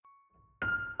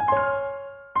I'm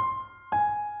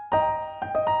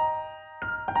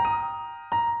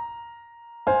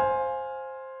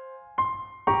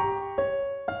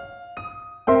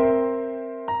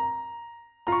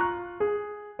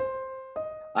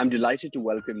delighted to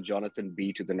welcome Jonathan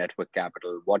B. to the Network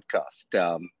Capital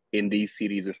podcast. In these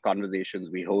series of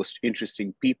conversations, we host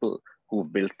interesting people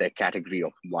who've built their category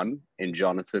of one, and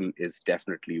Jonathan is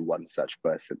definitely one such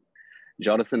person.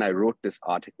 Jonathan, I wrote this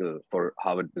article for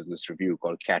Harvard Business Review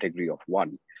called Category of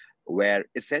One, where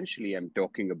essentially I'm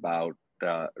talking about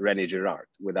Rene Girard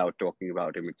without talking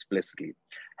about him explicitly,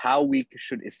 how we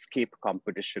should escape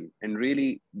competition and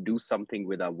really do something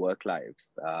with our work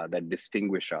lives that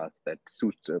distinguish us, that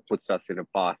puts us in a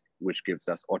path which gives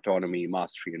us autonomy,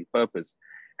 mastery, and purpose.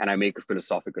 And I make a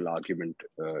philosophical argument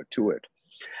to it.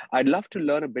 I'd love to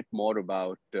learn a bit more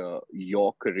about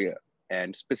your career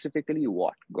and specifically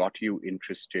what got you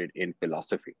interested in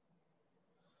philosophy.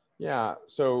 Yeah,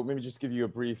 so maybe just give you a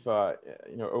brief,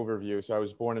 overview. So I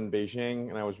was born in Beijing,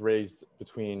 and I was raised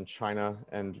between China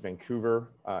and Vancouver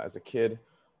as a kid.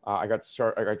 I got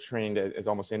trained as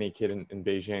almost any kid in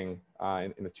Beijing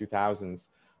in the 2000s.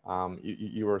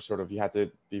 You had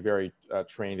to be very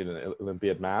trained in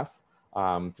Olympiad math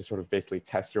to sort of basically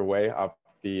test your way up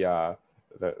the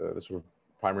sort of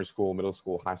primary school, middle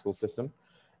school, high school system.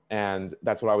 And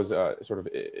that's what I was sort of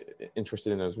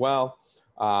interested in as well.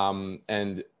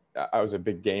 And I was a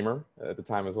big gamer at the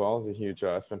time as well. I was a huge,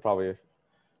 I spent probably a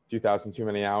few thousand too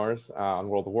many hours on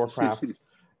World of Warcraft.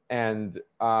 And,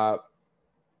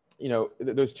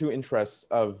 those two interests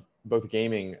of both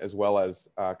gaming as well as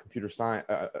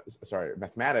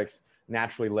mathematics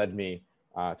naturally led me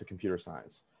to computer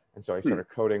science. And so I started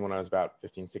coding when I was about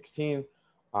 15, 16.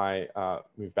 I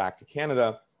moved back to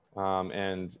Canada.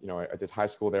 I did high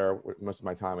school there. Most of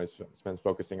my time I spent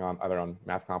focusing on either on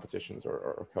math competitions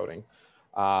or coding.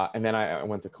 And then I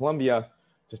went to Columbia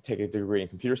to take a degree in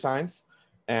computer science.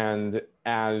 And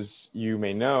as you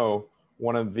may know,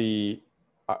 one of the,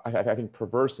 I think,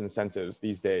 perverse incentives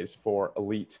these days for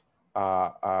elite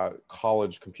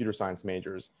college computer science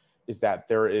majors is that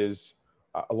there is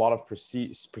a lot of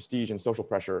prestige and social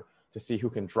pressure to see who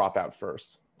can drop out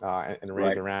first and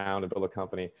raise around and build a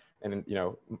company. And, me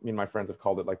and my friends have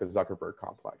called it like the Zuckerberg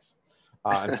complex.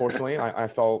 Unfortunately, I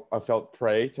felt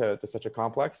prey to such a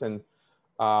complex, and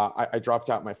I dropped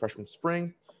out my freshman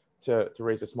spring to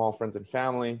raise a small friends and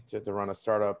family to run a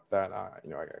startup that I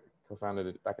co-founded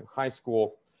it back in high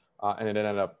school, and it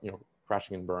ended up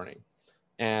crashing and burning.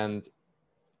 And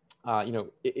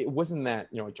it wasn't that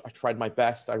I tried my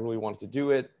best. I really wanted to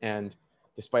do it, and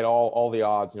despite all the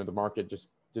odds, the market just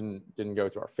didn't go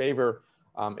to our favor.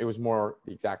 It was more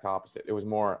the exact opposite. It was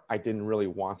more I didn't really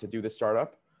want to do the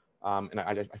startup, and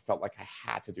I felt like I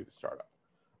had to do the startup.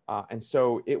 And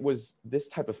so it was this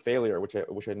type of failure, which I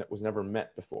was never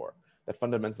met before, that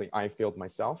fundamentally I failed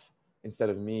myself instead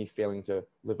of me failing to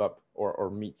live up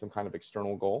or meet some kind of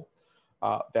external goal,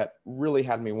 that really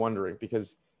had me wondering,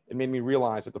 because it made me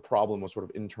realize that the problem was sort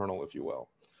of internal, if you will.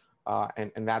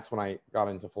 And that's when I got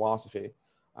into philosophy.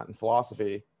 And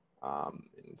philosophy,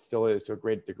 it still is to a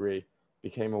great degree,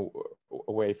 became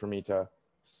a way for me to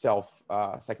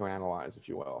psychoanalyze, if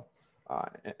you will.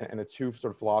 And the two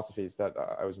sort of philosophies that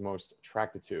I was most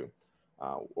attracted to,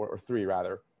 or three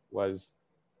rather, was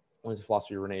one is the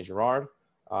philosophy of Rene Girard,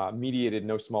 mediated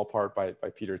no small part by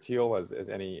Peter Thiel, as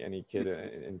any kid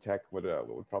in tech would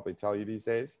probably tell you these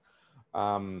days.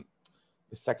 The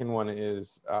second one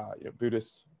is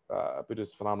Buddhist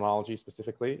phenomenology,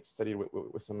 specifically studied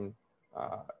with some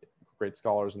great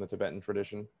scholars in the Tibetan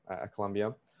tradition at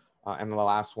Columbia, and the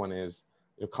last one is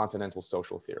continental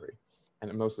social theory. And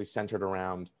it mostly centered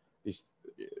around these,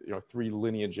 three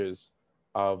lineages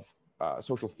of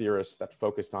social theorists that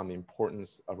focused on the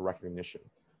importance of recognition.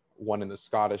 One in the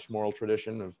Scottish moral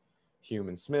tradition of Hume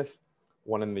and Smith,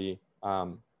 one in the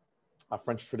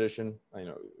French tradition,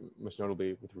 most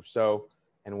notably with Rousseau,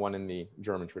 and one in the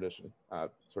German tradition,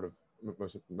 sort of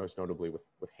most notably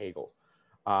with Hegel.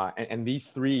 And these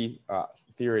three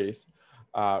theories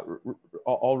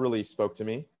all really spoke to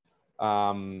me.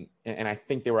 And I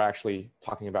think they were actually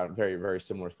talking about very, very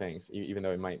similar things, even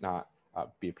though it might not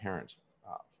be apparent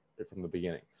from the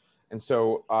beginning. And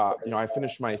so, I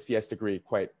finished my CS degree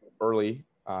quite early,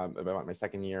 about my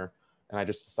second year, and I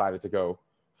just decided to go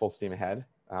full steam ahead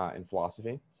in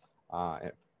philosophy.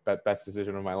 Best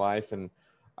decision of my life. And,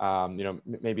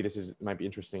 maybe might be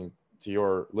interesting to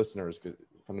your listeners, because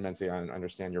fundamentally I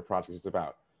understand your project is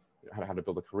about how to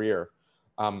build a career.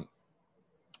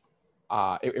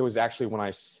 It was actually when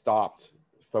I stopped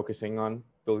focusing on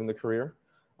building the career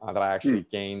that I actually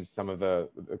gained some of the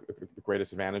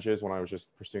greatest advantages when I was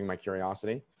just pursuing my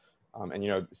curiosity. And, you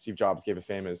know, Steve Jobs gave a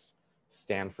famous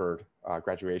Stanford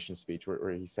graduation speech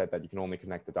where he said that you can only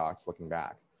connect the dots looking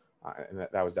back. And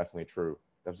that was definitely true.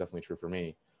 That was definitely true for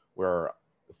me, where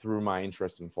through my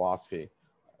interest in philosophy,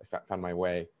 I found my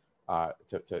way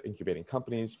to incubating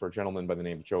companies for a gentleman by the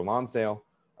name of Joe Lonsdale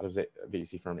out of the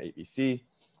VC firm ABC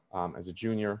as a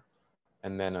junior.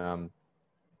 And then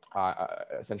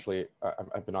essentially,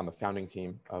 I've been on the founding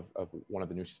team of one of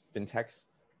the new fintechs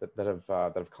that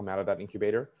have come out of that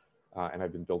incubator. And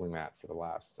I've been building that for the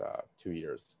last 2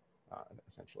 years,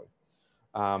 essentially.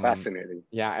 Fascinating.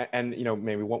 Yeah, and you know,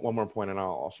 maybe one more point, and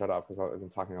I'll shut up because I've been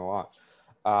talking a lot.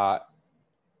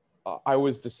 I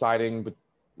was deciding, but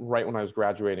right when I was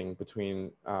graduating,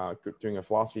 between doing a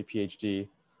philosophy PhD,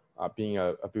 being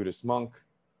a Buddhist monk,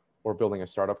 or building a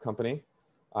startup company,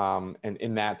 and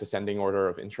in that descending order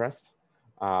of interest.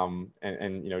 And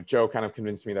you know, Joe kind of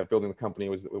convinced me that building the company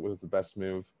was the best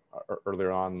move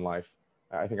earlier on in life.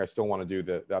 I think I still want to do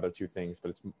the other two things, but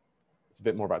it's a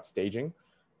bit more about staging.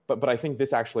 But I think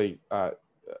this actually, the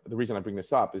reason I bring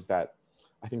this up is that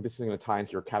I think this is going to tie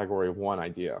into your category of one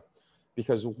idea,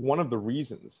 because one of the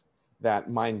reasons that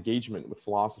my engagement with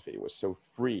philosophy was so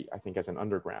free, I think, as an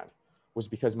undergrad, was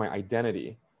because my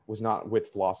identity was not with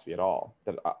philosophy at all.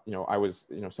 That you know, I was,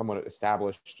 you know, somewhat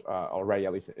established already,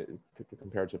 at least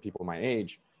compared to people my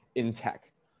age, in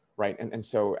tech, right? And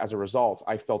so as a result,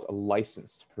 I felt a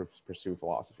license to pursue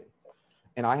philosophy.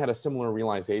 And I had a similar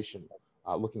realization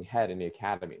looking ahead in the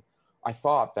academy. I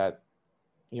thought that,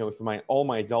 you know, if all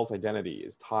my adult identity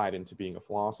is tied into being a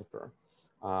philosopher,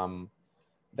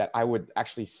 that I would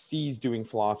actually cease doing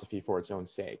philosophy for its own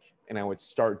sake, and I would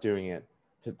start doing it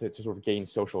to sort of gain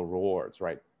social rewards,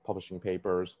 right? Publishing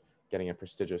papers, getting a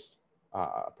prestigious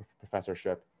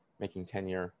professorship, making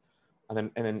tenure. And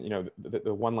then you know,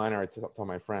 the one-liner I tell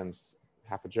my friends,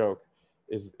 half a joke,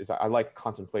 is I like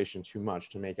contemplation too much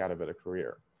to make out of it a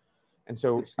career. And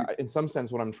so in some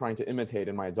sense, what I'm trying to imitate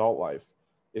in my adult life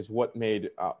is what made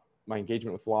my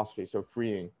engagement with philosophy so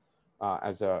freeing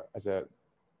as a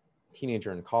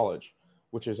teenager in college,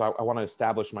 which is I want to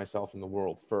establish myself in the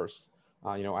world first.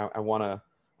 You know, I want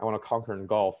to conquer in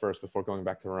Gaul first before going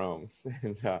back to Rome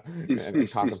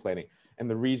and contemplating. And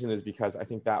the reason is because I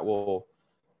think that will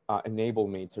enable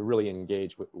me to really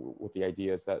engage with the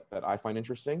ideas that I find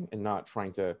interesting, and not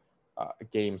trying to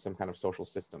game some kind of social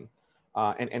system.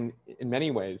 And in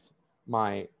many ways,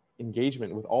 my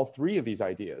engagement with all three of these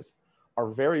ideas are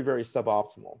very, very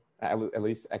suboptimal, at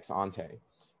least ex ante,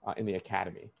 in the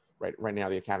academy. Right now,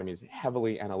 the academy is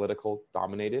heavily analytical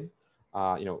dominated.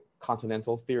 You know,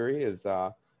 continental theory is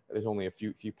there's only a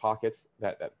few pockets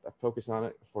that focus on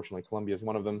it. Fortunately, Columbia is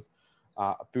one of them.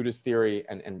 Buddhist theory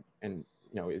and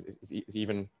you know, is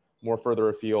even more further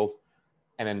afield.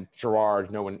 And then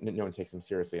Girard, no one takes him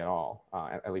seriously at all,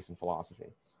 at least in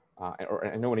philosophy.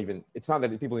 And no one even, it's not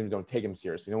that people even don't take him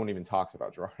seriously. No one even talks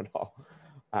about Girard at all.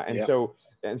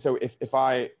 So if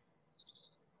I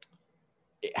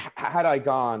had I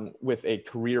gone with a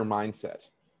career mindset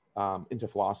into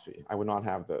philosophy, I would not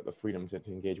have the freedom to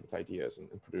engage with ideas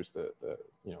and produce the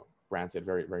you know, granted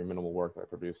very, very minimal work that I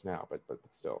produce now, but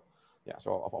still, yeah.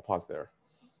 So I'll pause there.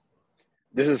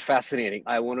 This is fascinating.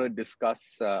 I want to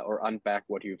discuss or unpack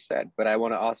what you've said, but I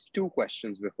want to ask two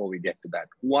questions before we get to that.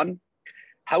 One,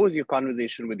 how was your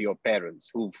conversation with your parents,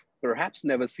 who've perhaps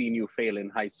never seen you fail in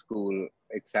high school,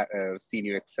 seen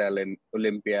you excel in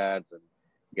Olympiads and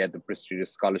get the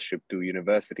prestigious scholarship to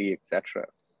university, etc.?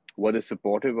 Were they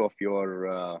supportive of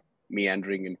your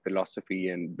meandering in philosophy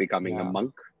and becoming a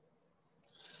monk?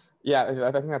 Yeah,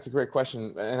 I think that's a great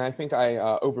question. And I think I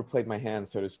overplayed my hand,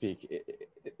 so to speak.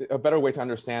 A better way to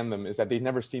understand them is that they've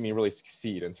never seen me really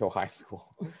succeed until high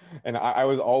school. And I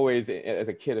was always, as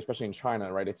a kid, especially in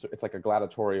China, right? It's like a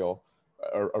gladiatorial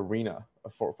arena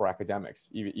for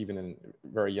academics, even in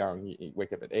very young. You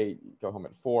wake up at 8, you go home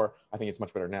at 4. I think it's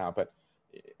much better now,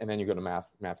 and then you go to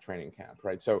math training camp,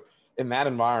 right? So in that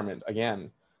environment, again,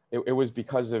 it was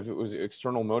because it was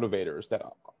external motivators that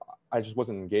I just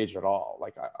wasn't engaged at all.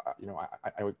 Like,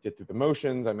 I did through the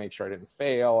motions. I made sure I didn't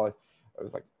fail. I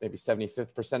was like maybe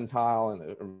 75th percentile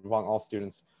and among all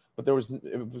students, but it was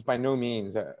by no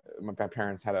means my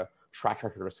parents had a track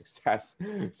record of success.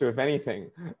 So if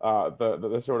anything,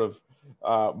 the sort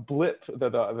of blip,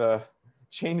 the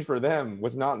change for them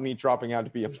was not me dropping out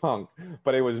to be a monk,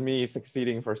 but it was me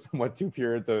succeeding for somewhat 2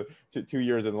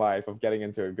 years in life of getting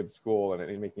into a good school and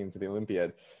making it into the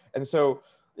Olympiad. And so,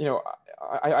 you know,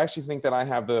 I actually think that I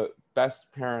have the best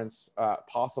parents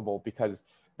possible, because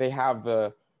they have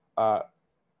the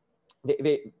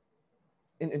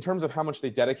in terms of how much they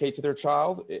dedicate to their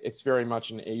child, it's very much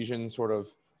an Asian sort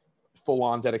of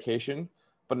full-on dedication.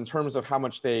 But in terms of how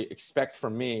much they expect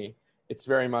from me, it's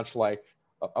very much like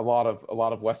a lot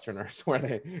of Westerners, where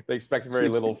they expect very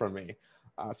little from me.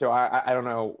 So I don't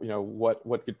know,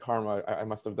 what good karma I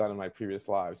must have done in my previous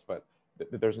lives, but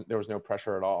there was no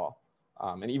pressure at all.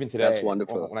 And even today, That's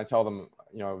wonderful. when I tell them,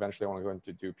 eventually I want to go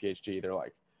into do a PhD, they're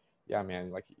like, yeah,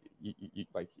 man, like you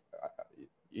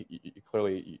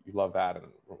clearly you love that, and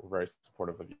we're very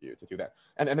supportive of you to do that.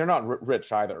 And they're not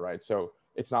rich either, right? So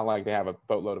it's not like they have a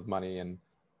boatload of money and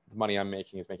the money I'm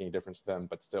making is making a difference to them,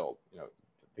 but still,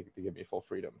 they give me full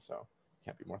freedom. So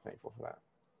can't be more thankful for that.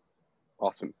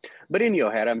 Awesome. But in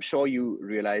your head, I'm sure you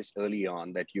realized early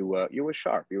on that you were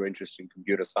sharp. You were interested in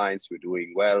computer science. You were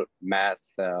doing well,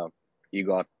 math.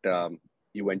 You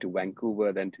went to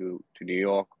Vancouver, then to New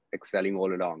York, excelling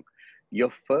all along. Your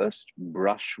first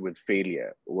brush with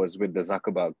failure was with the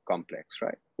Zuckerberg complex,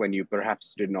 right? When you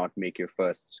perhaps did not make your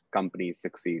first company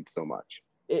succeed so much.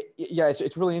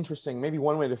 It's really interesting. Maybe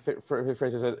one way to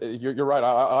phrase it is, you're right.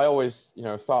 I always,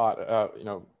 thought,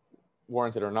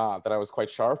 warranted or not, that I was quite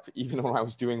sharp, even when I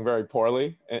was doing very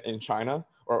poorly in China,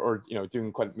 or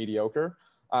doing quite mediocre.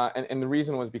 And the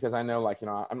reason was because I know,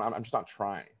 I'm just not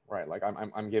trying, right? Like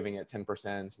I'm giving it 10%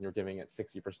 and you're giving it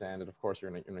 60%. And of course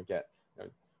you're gonna get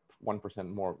 1%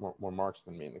 more marks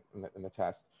than me in the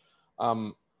test.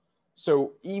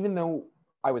 So even though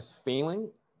I was failing,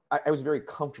 I was very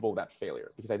comfortable with that failure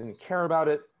because I didn't care about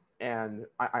it. And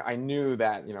I knew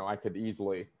that, I could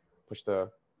easily push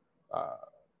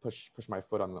my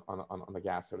foot on the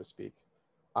gas, so to speak.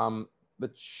 The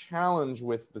challenge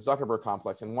with the Zuckerberg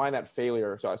complex and why that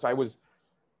failure, so I was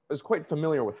quite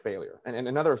familiar with failure. And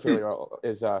another failure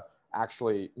is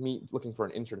actually me looking for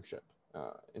an internship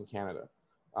in Canada.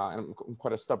 And I'm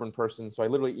quite a stubborn person. So I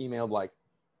literally emailed like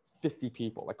 50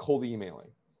 people, like cold emailing.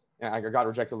 And I got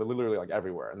rejected literally like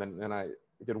everywhere. And then I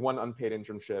did one unpaid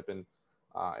internship in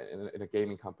a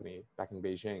gaming company back in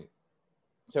Beijing.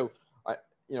 So,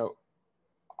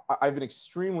 I've been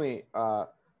extremely,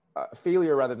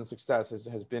 failure rather than success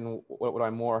has been what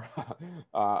I'm more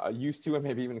used to and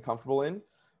maybe even comfortable in.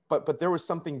 But there was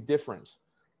something different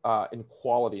in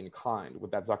quality and kind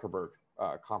with that Zuckerberg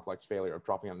complex failure of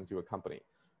dropping out into a company.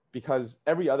 Because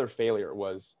every other failure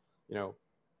was,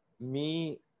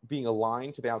 me being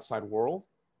aligned to the outside world,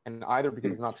 and either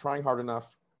because of not trying hard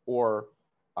enough or,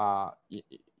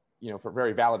 for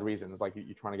very valid reasons, like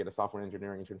you're trying to get a software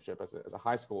engineering internship as a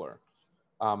high schooler.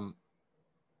 And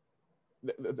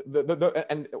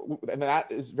that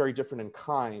is very different in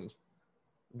kind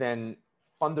than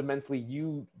fundamentally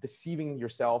you deceiving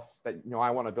yourself that,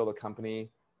 I want to build a company,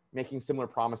 making similar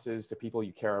promises to people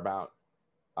you care about,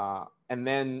 and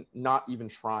then not even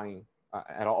trying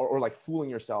at all, or like fooling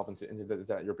yourself into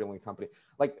that you're building a company.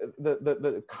 Like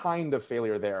the kind of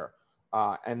failure there,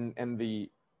 and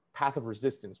the path of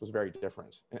resistance was very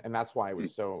different, and that's why it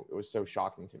was so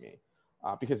shocking to me,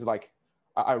 because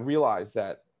I realized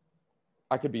that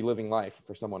I could be living life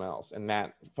for someone else, and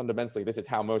that fundamentally this is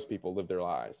how most people live their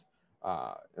lives.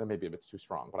 And maybe a bit too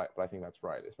strong, but I think that's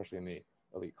right, especially in the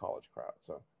elite college crowd.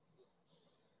 So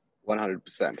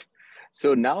 100%.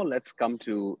 So now let's come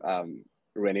to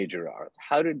Rene Girard.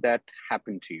 How did that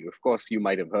happen to you? Of course, you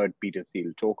might have heard Peter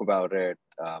Thiel talk about it,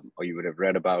 or you would have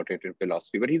read about it in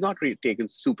philosophy, but he's not really taken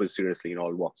super seriously in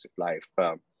all walks of life.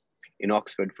 In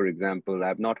Oxford, for example,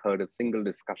 I've not heard a single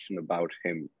discussion about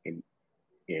him in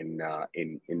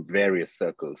various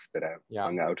circles that I've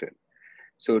hung out in.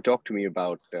 So talk to me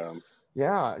about.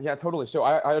 Yeah, totally. So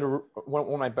I had one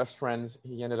of my best friends.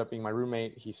 He ended up being my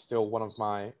roommate. He's still one of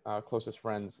my closest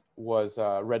friends. Was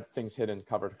read Things Hidden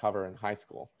cover to cover in high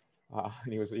school,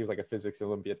 and he was like a physics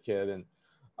Olympiad kid, and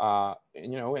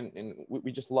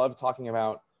we just loved talking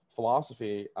about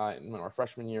philosophy in our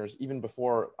freshman years, even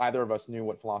before either of us knew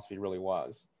what philosophy really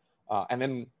was. And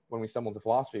then when we stumbled into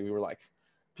philosophy, we were like,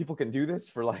 people can do this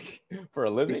for a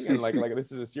living, and like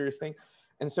this is a serious thing.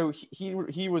 And so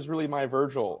he was really my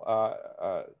Virgil,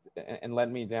 and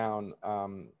led me down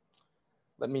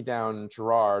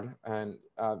Girard. And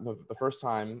the first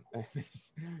time,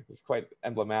 is quite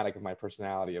emblematic of my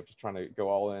personality of just trying to go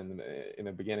all in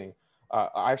the beginning.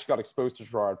 I actually got exposed to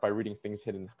Girard by reading Things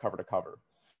Hidden cover to cover.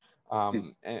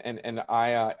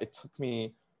 It took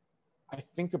me, I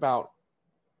think about,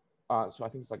 so I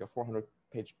think it's like a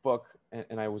 400-page book,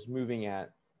 and I was moving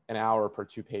at an hour per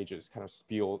 2 pages, kind of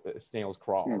snail's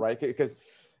crawl, right? Because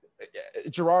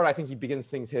Girard, I think he begins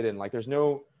Things Hidden, like there's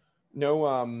no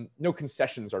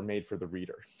concessions are made for the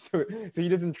reader. So he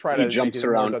doesn't try to. He jumps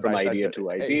around from idea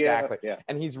to idea. Exactly. Yeah.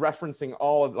 And he's referencing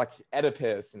all of like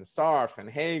Oedipus and Sartre and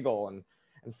Hegel,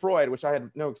 and Freud, which I had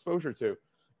no exposure to.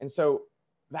 And so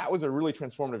that was a really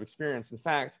transformative experience. In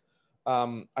fact,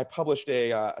 I published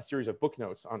a series of book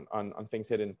notes on Things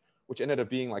Hidden, which ended up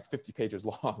being like 50 pages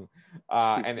long.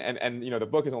 And the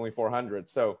book is only 400.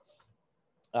 So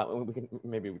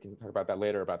maybe we can talk about that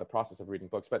later, about the process of reading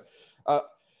books. But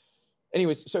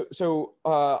anyways, so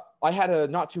I had a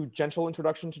not too gentle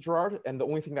introduction to Girard, and the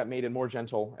only thing that made it more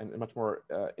gentle and much more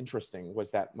interesting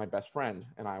was that my best friend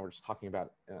and I were just talking about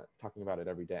it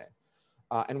every day.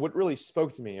 And what really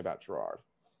spoke to me about Girard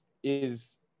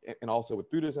is, and also with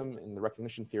Buddhism and the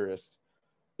recognition theorist,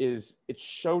 is it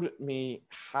showed me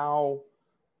how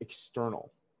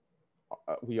external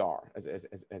we are as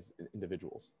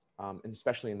individuals, and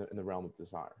especially in the realm of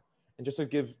desire. And just to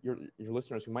give your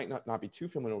listeners who might not be too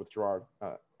familiar with Girard,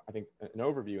 I think an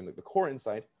overview and the core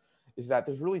insight is that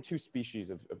there's really two species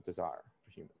of desire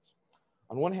for humans.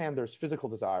 On one hand, there's physical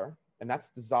desire, and that's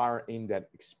desire aimed at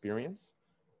experience,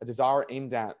 a desire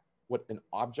aimed at what an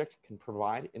object can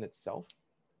provide in itself.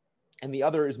 And the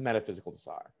other is metaphysical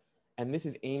desire. And this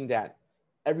is aimed at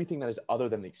everything that is other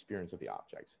than the experience of the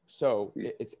object. So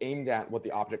it's aimed at what the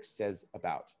object says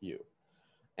about you.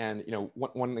 And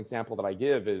one example that I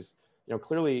give is,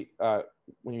 clearly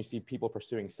when you see people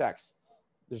pursuing sex,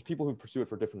 there's people who pursue it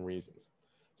for different reasons.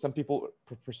 Some people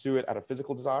pursue it out of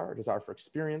physical desire, a desire for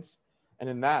experience. And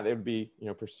in that, they would be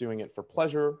pursuing it for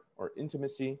pleasure or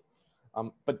intimacy.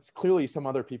 But clearly some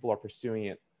other people are pursuing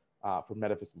it for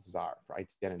metaphysical desire, for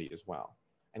identity as well.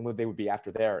 And what they would be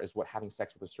after there is what having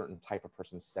sex with a certain type of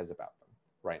person says about them,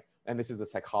 right? And this is the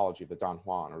psychology of the Don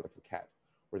Juan or the coquette,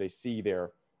 where they see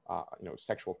their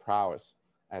sexual prowess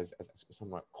as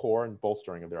somewhat core and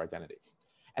bolstering of their identity.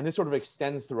 And this sort of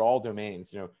extends through all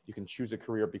domains. You can choose a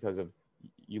career because of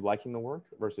you liking the work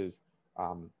versus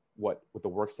what the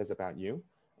work says about you.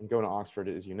 And going to Oxford,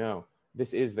 as you know,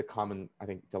 this is the common, I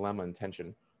think, dilemma and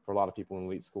tension for a lot of people in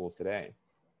elite schools today.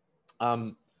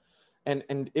 And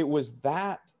it was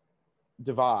that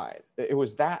divide, it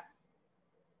was that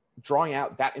drawing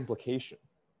out that implication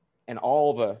and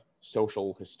all the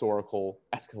social, historical,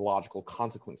 eschatological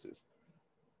consequences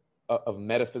of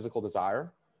metaphysical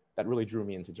desire that really drew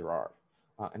me into Girard.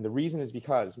 And the reason is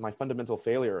because my fundamental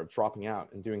failure of dropping out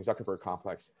and doing Zuckerberg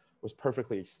complex was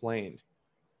perfectly explained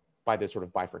by this sort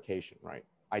of bifurcation, right?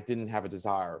 I didn't have a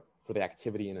desire for the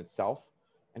activity in itself.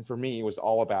 And for me, it was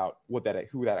all about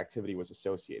who that activity was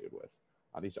associated with.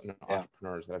 These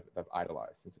entrepreneurs that I've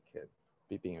idolized since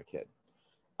being a kid.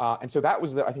 And so that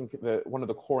was, I think, one of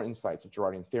the core insights of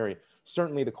Girardian theory,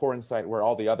 certainly the core insight where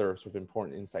all the other sort of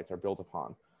important insights are built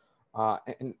upon.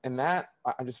 And that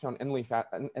I just found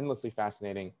endlessly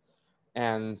fascinating.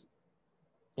 And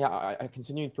yeah, I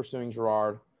continued pursuing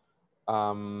Girard.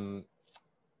 And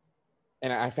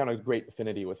I found a great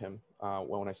affinity with him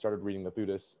when I started reading the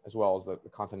Buddhists, as well as the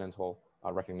continental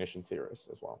recognition theorists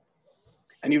as well.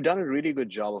 And you've done a really good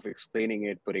job of explaining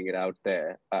it, putting it out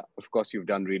there. Of course, you've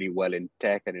done really well in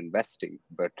tech and investing.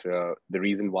 But the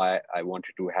reason why I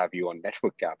wanted to have you on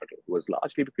Network Capital was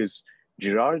largely because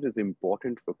Girard is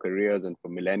important for careers and for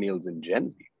millennials and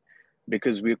Gen Z,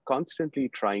 because we're constantly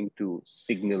trying to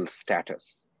signal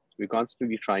status. We're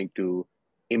constantly trying to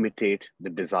imitate the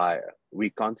desire.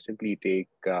 We constantly take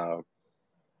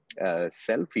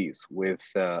selfies with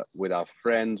our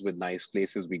friends, with nice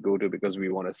places we go to, because we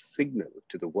want to signal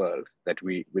to the world that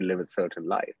we live a certain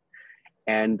life.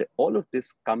 And all of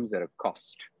this comes at a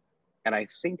cost. And I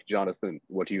think, Jonathan,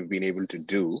 what you've been able to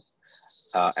do,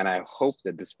 and I hope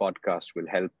that this podcast will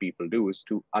help people do, is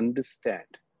to understand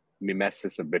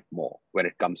mimesis a bit more when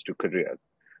it comes to careers.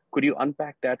 Could you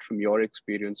unpack that from your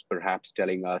experience, perhaps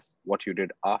telling us what you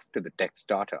did after the tech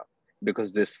startup?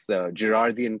 Because this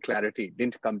Girardian clarity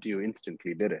didn't come to you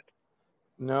instantly, did it?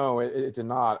 No, it did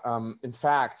not. In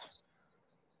fact,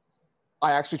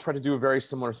 I actually tried to do a very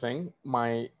similar thing.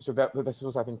 This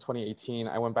was, I think, 2018.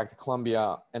 I went back to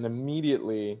Columbia, and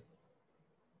immediately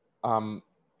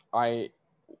I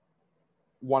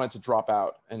wanted to drop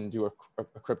out and do a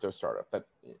crypto startup that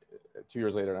 2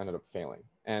 years later ended up failing.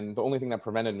 And the only thing that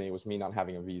prevented me was me not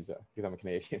having a visa, because I'm a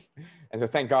Canadian. And so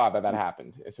thank God that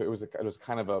happened. So it was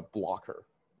kind of a blocker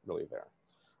really there.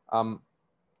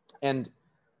 And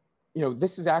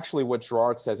this is actually what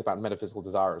Girard says about metaphysical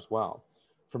desire as well.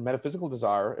 For metaphysical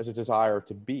desire is a desire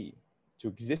to be, to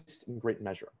exist in great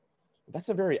measure. That's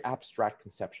a very abstract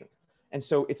conception. And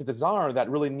so it's a desire that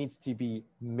really needs to be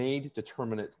made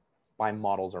determinate by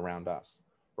models around us,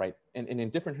 right? And in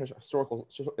different historical,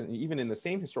 even in the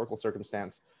same historical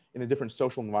circumstance, in a different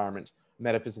social environment,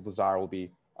 metaphysical desire will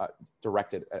be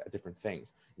directed at different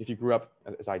things. If you grew up,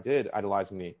 as I did,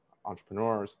 idolizing the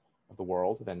entrepreneurs of the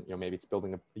world, then maybe it's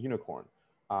building a unicorn.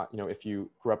 if you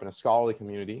grew up in a scholarly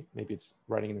community, maybe it's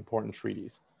writing an important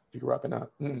treatise. If you grew up in a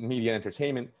media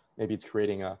entertainment, maybe it's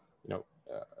creating a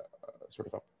sort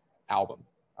of a album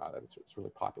that's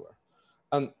really popular.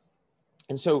 And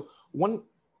so one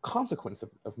consequence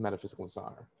of metaphysical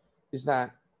desire is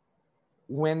that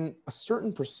when a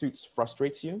certain pursuit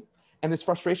frustrates you, and this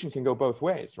frustration can go both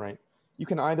ways, right? You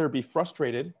can either be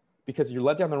frustrated because you're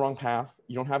led down the wrong path,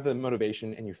 you don't have the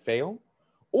motivation and you fail,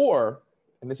 or,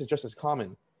 and this is just as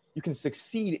common, you can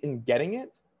succeed in getting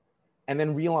it and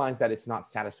then realize that it's not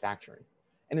satisfactory.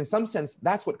 And in some sense,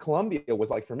 that's what Columbia was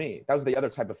like for me. That was the other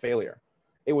type of failure.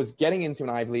 It was getting into an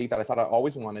Ivy League that I thought I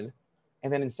always wanted.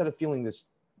 And then instead of feeling this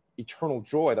eternal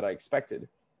joy that I expected,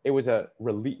 it was a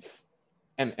relief.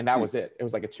 And that was it. It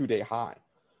was like a 2-day high.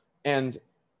 And,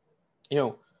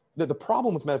 the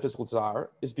problem with metaphysical desire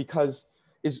is because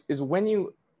is when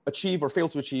you achieve or fail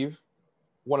to achieve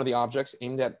one of the objects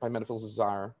aimed at by metaphysical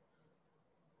desire,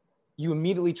 you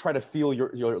immediately try to feel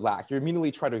your lack. You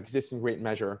immediately try to exist in great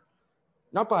measure,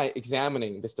 not by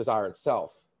examining this desire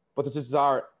itself, but this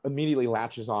desire immediately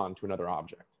latches on to another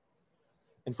object.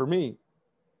 And for me,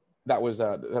 that was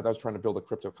trying to build a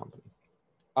crypto company.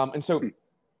 And so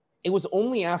it was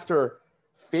only after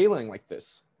failing like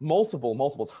this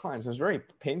multiple times, it was very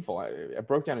painful. I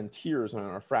broke down in tears on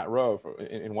our frat row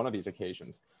in one of these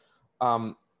occasions,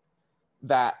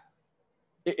 that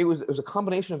it was a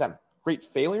combination of that great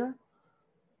failure,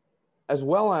 as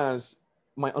well as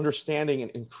my understanding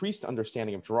and increased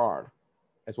understanding of Girard,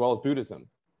 as well as Buddhism,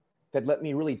 that let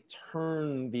me really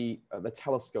turn the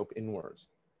telescope inwards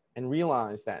and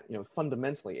realize that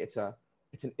fundamentally it's an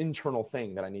internal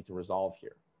thing that I need to resolve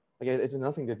here. Like it's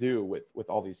nothing to do with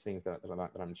all these things that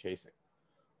I'm chasing.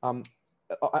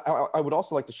 I would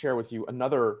also like to share with you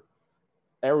another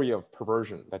area of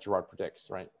perversion that Girard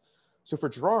predicts, right? So for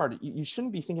Girard, you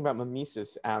shouldn't be thinking about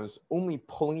mimesis as only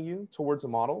pulling you towards a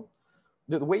model.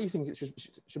 The way you think it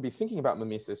should be thinking about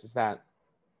mimesis is that,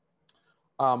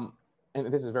 and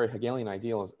this is a very Hegelian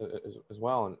ideal as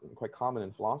well, and quite common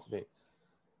in philosophy,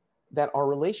 that our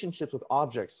relationships with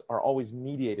objects are always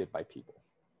mediated by people,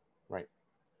 right?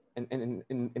 And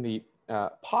in the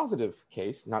positive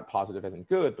case, not positive as in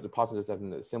good, but the positive as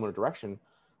in a similar direction,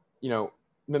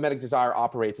 mimetic desire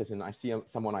operates as in I see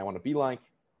someone I want to be like,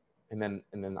 and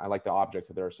then I like the objects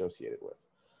that they're associated with.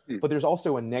 But there's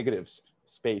also a negative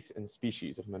space and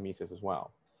species of mimesis as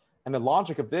well. And the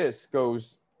logic of this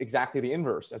goes exactly the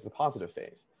inverse as the positive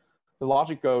phase. The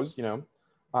logic goes,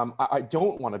 I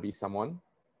don't want to be someone,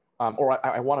 or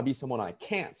I want to be someone I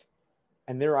can't.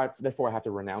 And therefore I have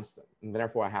to renounce them. And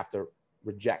therefore I have to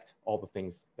reject all the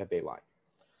things that they like.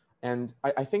 And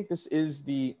I think this is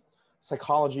the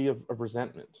psychology of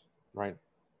resentment, right?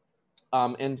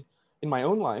 And in my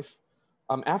own life,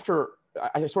 after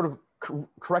I sort of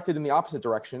corrected in the opposite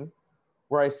direction,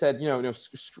 where I said,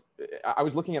 I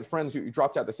was looking at friends who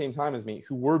dropped out at the same time as me,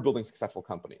 who were building successful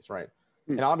companies, right?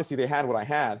 And obviously they had what I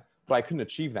had, but I couldn't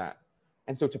achieve that.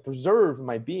 And so to preserve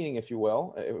my being, if you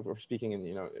will, if we're speaking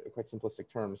in quite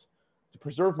simplistic terms, to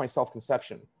preserve my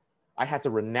self-conception, I had to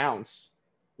renounce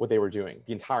what they were doing,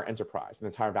 the entire enterprise, and the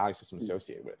entire value system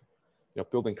associated with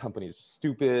it. Building companies is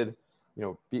stupid.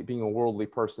 Being a worldly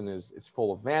person is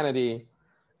full of vanity.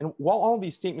 And while all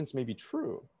these statements may be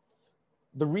true,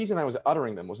 the reason I was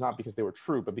uttering them was not because they were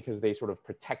true, but because they sort of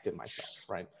protected myself,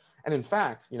 right? And in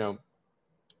fact,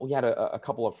 we had a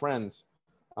couple of friends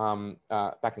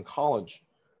back in college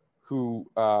who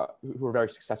were very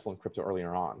successful in crypto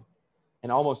earlier on,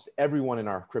 and almost everyone in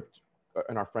our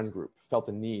friend group felt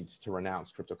the need to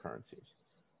renounce cryptocurrencies,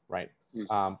 right?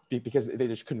 Because they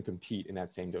just couldn't compete in that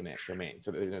same domain.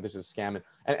 So this is a scam,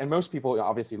 and most people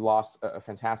obviously lost a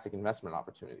fantastic investment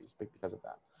opportunities because of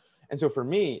that. And so for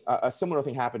me, a similar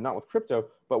thing happened not with crypto,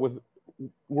 but with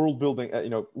world building,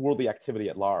 worldly activity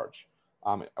at large.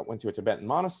 I went to a Tibetan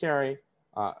monastery.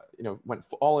 Went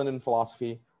all in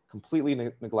philosophy,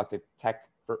 completely neglected tech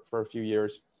for a few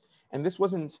years. And this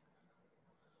wasn't,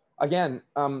 again,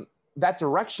 that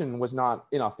direction was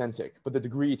not inauthentic, but the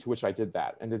degree to which I did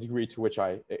that and the degree to which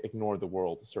I ignored the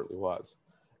world certainly was.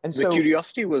 And the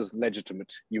curiosity was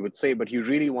legitimate, you would say, but you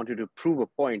really wanted to prove a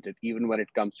point that even when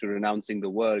it comes to renouncing the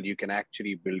world, you can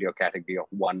actually build your category of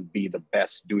one, be the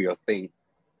best, do your thing.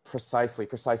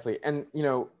 Precisely. And,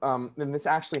 and this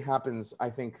actually happens, I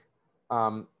think,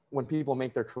 when people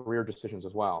make their career decisions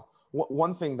as well.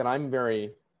 One thing that I'm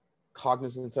very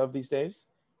cognizant of these days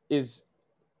is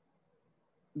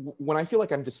when I feel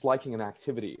like I'm disliking an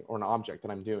activity or an object that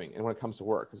I'm doing, and when it comes to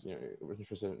work, because we're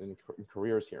interested in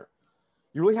careers here,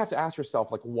 you really have to ask yourself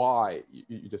like why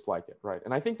you dislike it, right?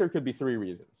 And I think there could be 3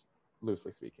 reasons,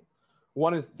 loosely speaking.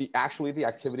 One is the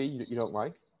activity you don't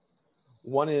like.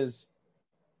 One is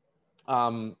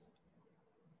biophysical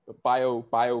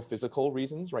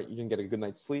reasons, right? You didn't get a good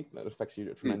night's sleep. That affects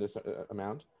you a tremendous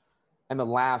amount. And the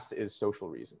last is social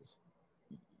reasons.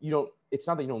 It's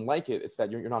not that you don't like it, it's that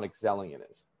you're not excelling in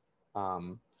it.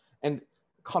 And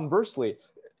conversely,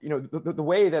 the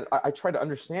way that I try to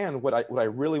understand what I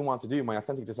really want to do, my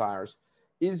authentic desires,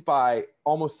 is by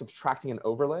almost subtracting an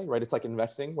overlay, right? It's like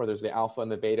investing where there's the alpha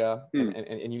and the beta,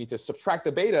 and you need to subtract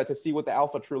the beta to see what the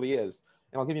alpha truly is.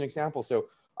 And I'll give you an example. So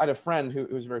I had a friend who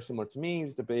was very similar to me. He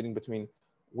was debating between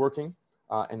working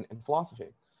and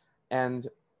philosophy. And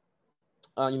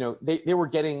they were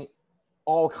getting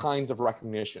all kinds of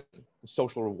recognition,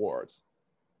 social rewards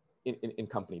in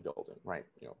company building, right?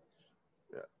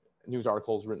 News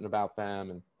articles written about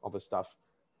them and all this stuff.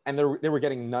 And they were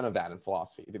getting none of that in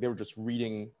philosophy. They were just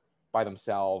reading by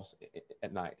themselves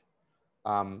at night.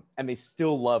 And they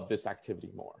still love this activity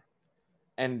more.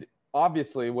 And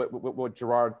obviously what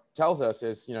Girard tells us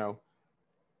is,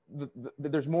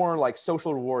 there's more like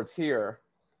social rewards here,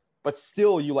 but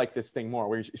still you like this thing more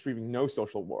where you're receiving no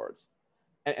social rewards.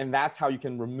 And that's how you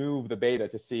can remove the beta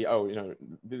to see,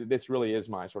 this really is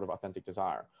my sort of authentic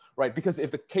desire, right? Because if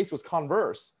the case was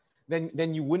converse,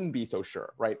 then you wouldn't be so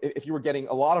sure, right? If you were getting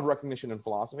a lot of recognition in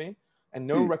philosophy and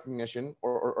no recognition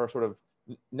or sort of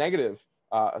negative,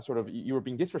 you were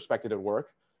being disrespected at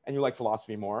work and you like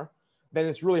philosophy more, then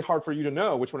it's really hard for you to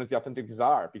know which one is the authentic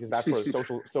desire, because that's where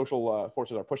social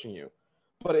forces are pushing you.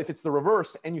 But if it's the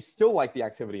reverse and you still like the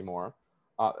activity more,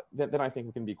 then I think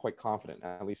we can be quite confident,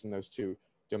 at least in those two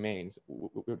domains,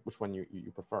 which one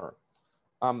you prefer.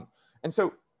 And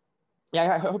so,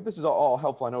 yeah, I hope this is all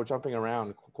helpful. I know we're jumping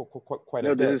around quite a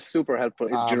bit. No, this is super helpful.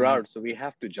 It's Girard, so we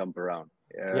have to jump around.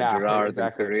 Girard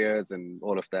exactly. And careers and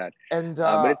all of that. And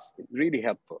but it's really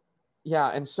helpful. Yeah,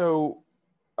 and so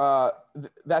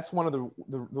that's one of the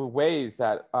ways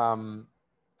that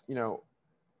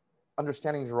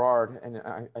understanding Girard and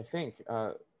I think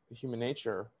human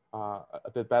nature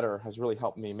a bit better has really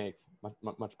helped me make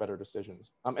much better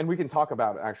decisions. And we can talk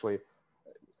about actually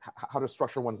how to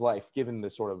structure one's life given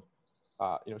this sort of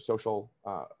social,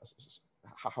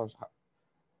 how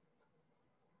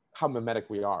mimetic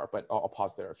we are, but I'll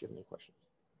pause there if you have any questions.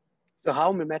 So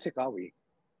how mimetic are we?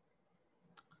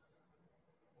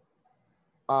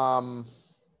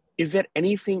 Is there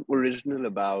anything original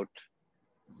about,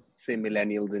 say,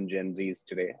 millennials and Gen Zs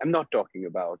today? I'm not talking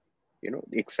about, the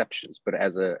exceptions, but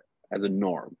as a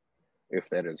norm, if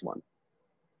there is one.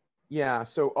 Yeah,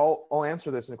 so I'll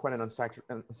answer this in quite an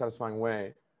unsatisfying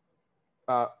way.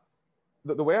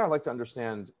 The way I like to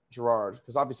understand Girard,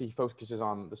 because obviously he focuses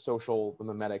on the social, the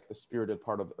mimetic, the spirited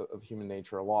part of human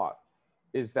nature a lot,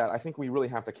 is that I think we really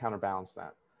have to counterbalance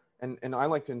that. And I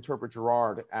like to interpret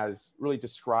Girard as really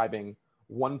describing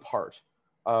one part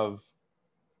of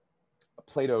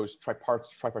Plato's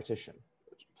tripartition,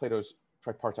 Plato's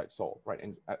tripartite soul, right?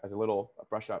 And as a little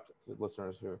brush up to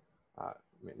listeners who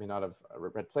may not have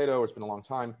read Plato or it's been a long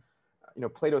time,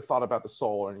 Plato thought about the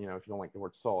soul, and if you don't like the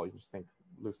word soul, you just think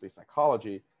loosely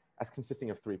psychology, as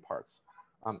consisting of three parts,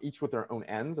 each with their own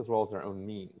ends as well as their own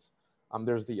means.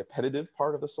 There's the appetitive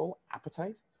part of the soul,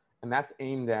 appetite, and that's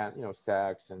aimed at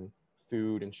sex and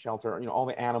food and shelter, all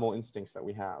the animal instincts that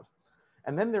we have.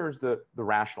 And then there's the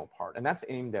rational part, and that's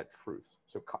aimed at truth.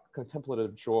 So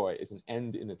contemplative joy is an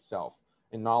end in itself,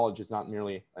 and knowledge is not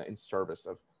merely in service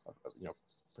of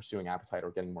pursuing appetite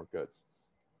or getting more goods.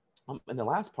 And the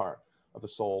last part of the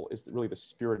soul is really the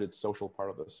spirited social part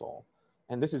of the soul.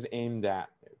 And this is aimed at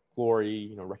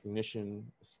glory, recognition,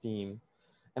 esteem.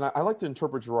 And I like to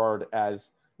interpret Girard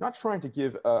as not trying to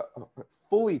give a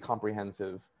fully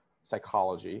comprehensive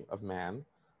psychology of man,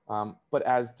 but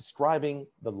as describing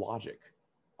the logic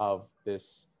of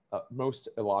this most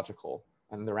illogical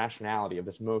and the rationality of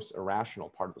this most irrational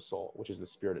part of the soul, which is the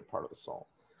spirited part of the soul.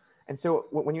 And so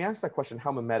when you ask that question,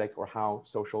 how mimetic or how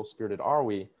social spirited are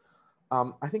we?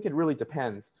 I think it really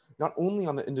depends, not only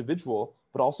on the individual,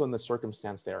 but also in the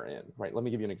circumstance they're in, right? Let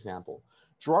me give you an example.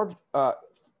 Girard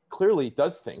clearly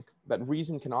does think that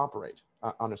reason can operate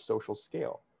on a social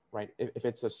scale, right? If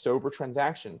it's a sober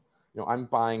transaction, I'm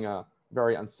buying a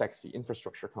very unsexy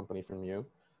infrastructure company from you.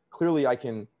 Clearly I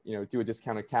can, do a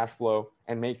discounted cash flow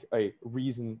and make a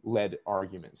reason-led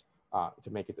argument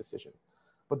to make a decision.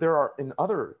 But there are in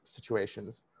other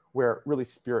situations where really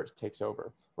spirit takes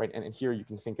over, right? And here you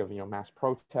can think of, mass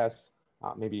protests,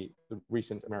 maybe the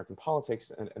recent American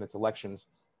politics and its elections.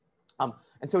 And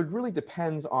so it really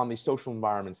depends on the social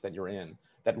environments that you're in,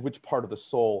 that which part of the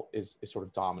soul is sort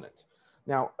of dominant.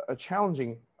 Now, a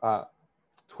challenging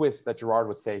twist that Girard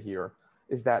would say here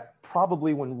is that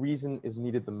probably when reason is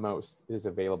needed the most, it is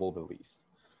available the least.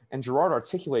 And Girard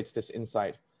articulates this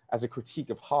insight as a critique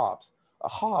of Hobbes.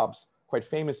 Hobbes, quite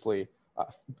famously,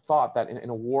 thought that in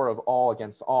a war of all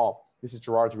against all, this is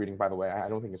Girard's reading, by the way, I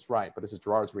don't think it's right, but this is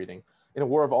Girard's reading. In a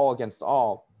war of all against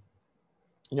all,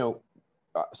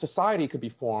 society could be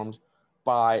formed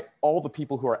by all the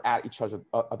people who are at each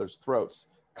other's throats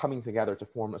coming together to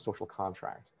form a social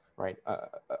contract, right?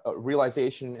 A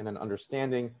realization and an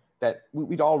understanding that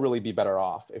we'd all really be better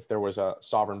off if there was a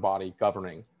sovereign body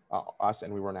governing us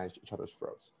and we weren't at each other's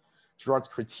throats. Girard's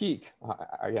critique,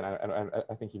 again,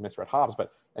 I think he misread Hobbes,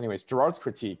 but anyways, Girard's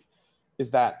critique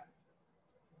is that,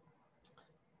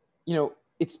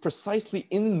 it's precisely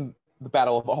in the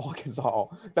battle of all against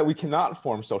all that we cannot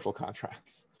form social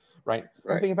contracts, right?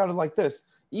 I'm thinking about it like this: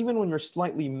 even when you're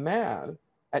slightly mad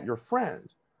at your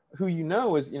friend, who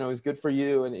is good for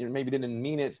you and maybe didn't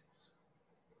mean it,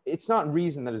 it's not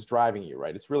reason that is driving you,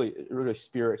 right? It's really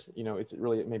spirit. It's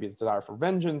really maybe it's desire for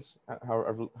vengeance.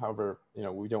 However,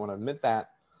 we don't want to admit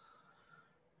that.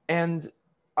 And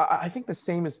I think the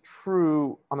same is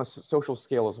true on the social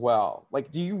scale as well.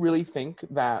 Like, do you really think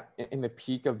that in the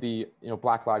peak of the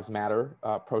Black Lives Matter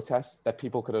protests that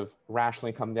people could have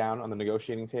rationally come down on the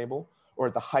negotiating table, or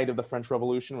at the height of the French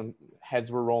Revolution when heads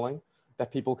were rolling,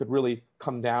 that people could really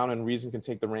come down and reason can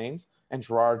take the reins? And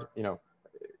Girard,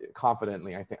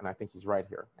 confidently, I think he's right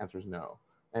here, answers no.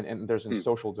 And there's in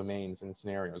social domains and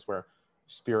scenarios where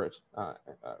spirit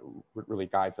really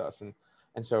guides us.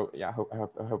 And so, yeah, I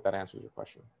hope that answers your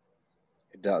question.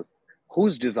 It does.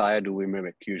 Whose desire do we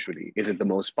mimic usually? Is it the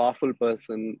most powerful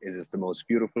person? Is it the most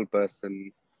beautiful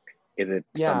person? Is it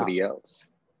somebody else?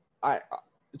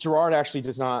 Girard actually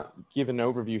does not give an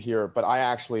overview here, but I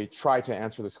actually try to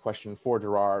answer this question for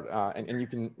Girard, and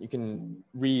you can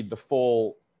read the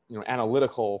full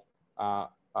analytical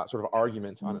sort of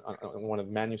argument on one of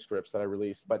the manuscripts that I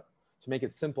released. But to make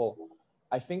it simple,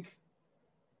 I think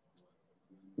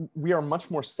we are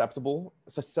much more susceptible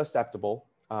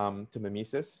to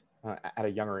mimesis at a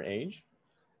younger age.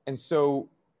 And so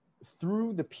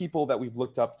through the people that we've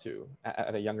looked up to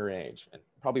at a younger age, and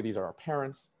probably these are our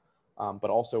parents, but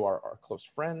also our close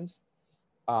friends,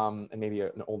 and maybe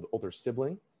an older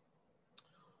sibling,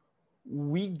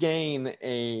 we gain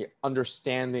a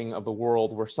understanding of the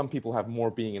world where some people have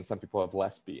more being and some people have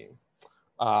less being.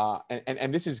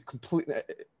 And this is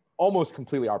almost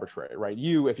completely arbitrary, right?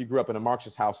 If you grew up in a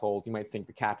Marxist household, you might think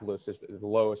the capitalist is the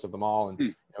lowest of them all.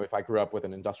 And if I grew up with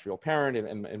an industrial parent,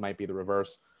 it might be the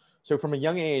reverse. So from a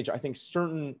young age, I think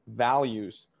certain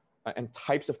values and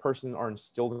types of person are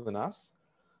instilled in us.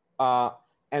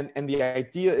 And the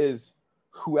idea is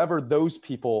whoever those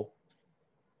people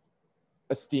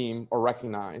esteem or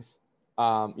recognize,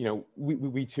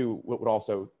 we too would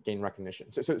also gain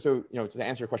recognition. So to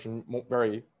answer your question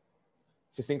very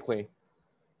succinctly,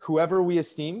 whoever we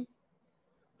esteem,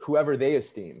 whoever they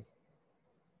esteem,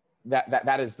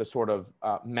 that is the sort of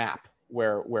map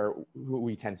where who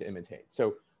we tend to imitate.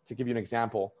 So to give you an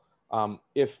example,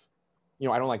 if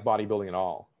I don't like bodybuilding at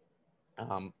all,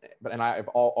 but I have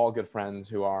all good friends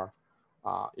who are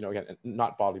again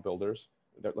not bodybuilders.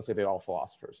 Let's say they're all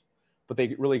philosophers, but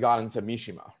they really got into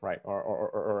Mishima, right,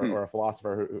 or a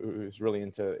philosopher who's really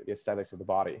into the aesthetics of the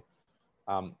body.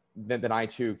 Then I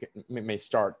too may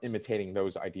start imitating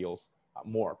those ideals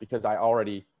more because I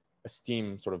already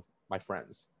esteem sort of my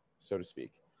friends, so to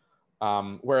speak.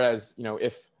 Whereas,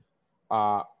 if,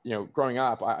 growing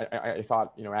up, I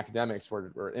thought, academics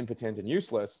were impotent and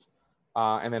useless.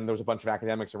 And then there was a bunch of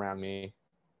academics around me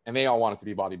and they all wanted to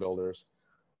be bodybuilders.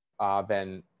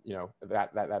 Then,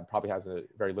 that probably has a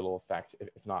very little effect,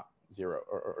 if not zero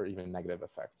or even negative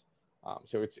effect.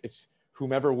 So it's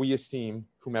whomever we esteem,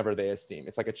 whomever they esteem.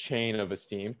 It's like a chain of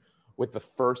esteem with the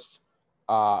first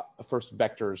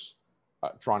vectors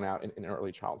drawn out in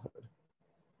early childhood.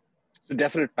 So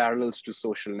definite parallels to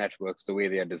social networks, the way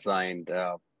they are designed.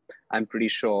 I'm pretty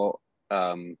sure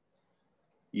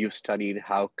you've studied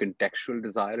how contextual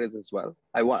desire is as well.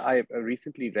 I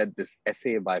recently read this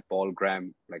essay by Paul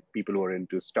Graham, like people who are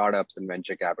into startups and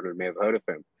venture capital may have heard of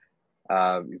him.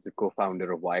 He's the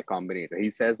co-founder of Y Combinator.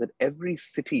 He says that every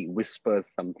city whispers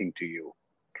something to you.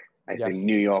 I think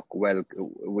New York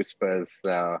whispers,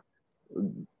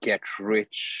 get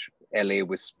rich. LA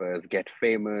whispers, get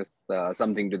famous,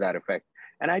 something to that effect.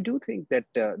 And I do think that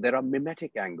there are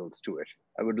mimetic angles to it.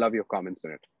 I would love your comments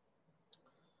on it.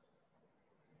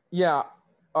 Yeah.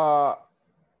 I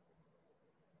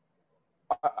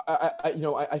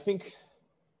think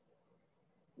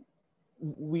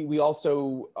we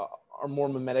also are more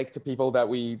mimetic to people that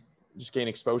we just gain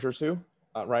exposure to,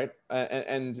 right?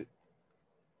 And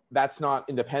that's not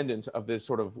independent of this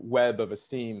sort of web of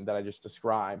esteem that I just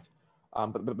described.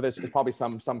 But there's probably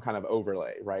some kind of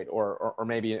overlay, right? Or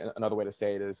maybe another way to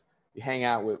say it is, you hang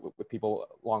out with people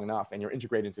long enough and you're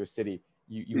integrated into a city,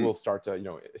 you will start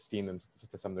to, esteem them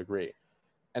to some degree.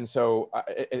 And so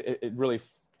it really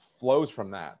flows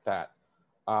from that,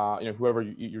 whoever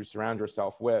you surround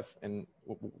yourself with and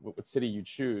what city you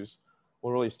choose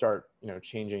will really start,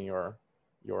 changing your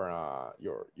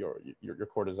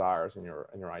core desires and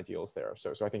your ideals there.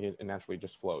 So I think it naturally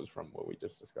just flows from what we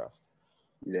just discussed.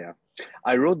 Yeah.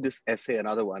 I wrote this essay,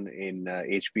 another one in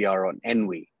HBR on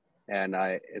envy. And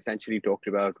I essentially talked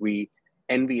about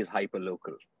envy is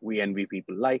hyper-local. We envy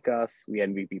people like us. We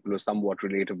envy people who are somewhat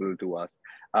relatable to us.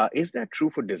 Is that true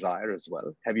for desire as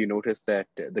well? Have you noticed that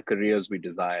the careers we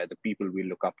desire, the people we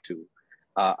look up to,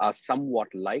 are somewhat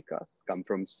like us, come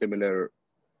from similar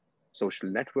social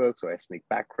networks or ethnic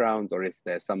backgrounds, or is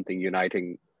there something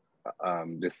uniting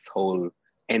this whole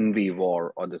envy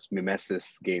war or this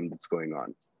mimesis game that's going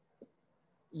on?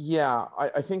 Yeah,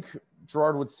 I think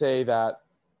Girard would say that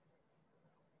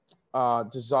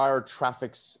desire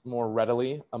traffics more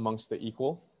readily amongst the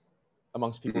equal,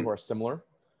 amongst people who are similar.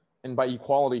 And by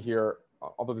equality here,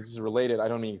 although this is related, I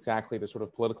don't mean exactly the sort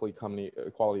of political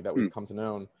equality that we've come to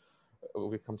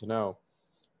know,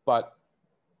 but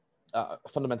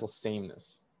fundamental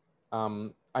sameness.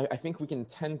 I think we can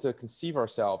tend to conceive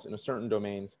ourselves in certain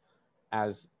domains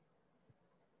as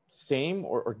same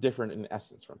or different in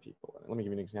essence from people. Let me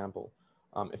give you an example.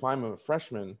 If I'm a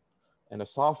freshman and a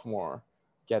sophomore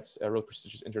gets a real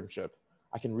prestigious internship,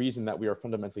 I can reason that we are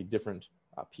fundamentally different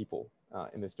people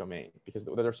in this domain because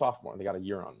they're sophomore and they got a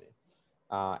year on me.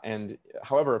 And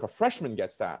however, if a freshman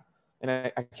gets that, and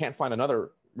I can't find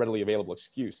another readily available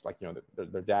excuse, like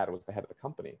their dad was the head of the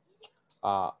company,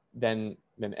 then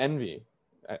envy,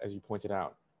 as you pointed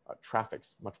out,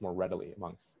 traffics much more readily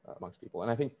amongst people.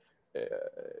 And I think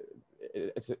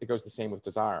it goes the same with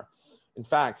desire. In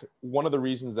fact, one of the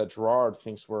reasons that Girard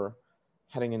thinks we're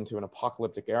heading into an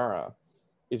apocalyptic era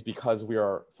is because we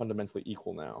are fundamentally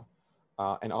equal now.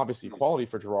 And obviously equality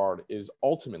for Girard is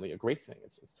ultimately a great thing.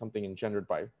 It's something engendered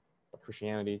by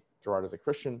Christianity. Girard is a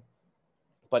Christian,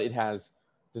 but it has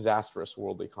disastrous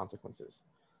worldly consequences.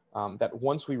 That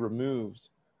once we removed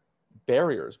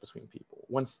barriers between people,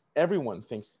 once everyone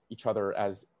thinks each other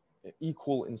as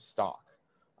equal in stock,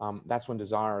 that's when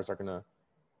desires are gonna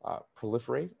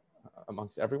proliferate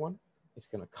amongst everyone. It's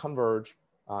gonna converge,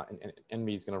 and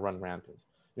envy is gonna run rampant.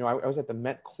 I was at the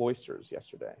Met Cloisters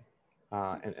yesterday,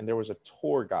 and there was a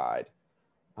tour guide,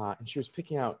 and she was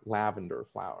picking out lavender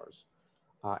flowers.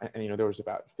 And there was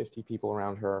about 50 people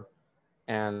around her,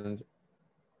 and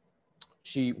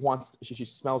she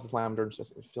smells this lavender and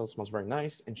says, it smells very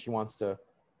nice, and she wants to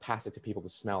pass it to people to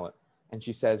smell it. And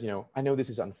she says, I know this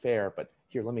is unfair, but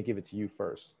here, let me give it to you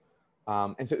first.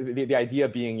 And so the idea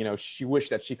being, she wished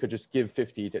that she could just give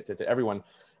 50 to everyone.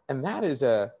 And that is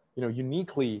a,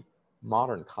 uniquely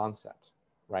modern concept,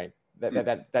 right?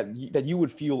 That you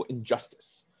would feel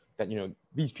injustice, that,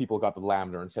 these people got the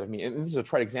lavender instead of me. And this is a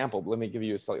trite example, but let me give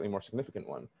you a slightly more significant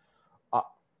one.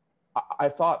 I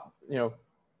thought,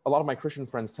 a lot of my Christian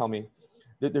friends tell me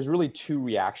that there's really two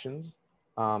reactions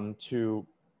to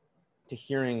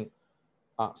hearing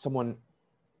someone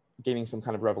gaining some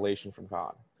kind of revelation from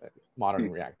God,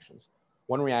 modern reactions.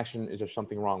 One reaction is there's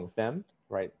something wrong with them,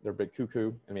 right? They're a bit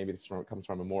cuckoo, and maybe this comes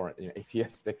from a more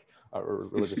atheistic or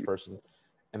religious person.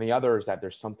 And the other is that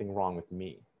there's something wrong with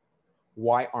me.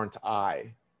 Why aren't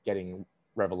I getting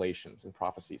revelations and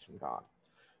prophecies from God?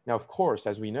 Now, of course,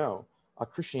 as we know,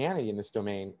 Christianity in this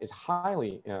domain is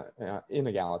highly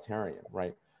inegalitarian,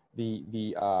 right?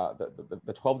 The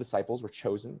 12 disciples were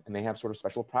chosen, and they have sort of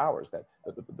special powers that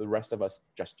the rest of us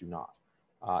just do not.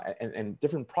 And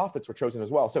different prophets were chosen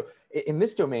as well. So in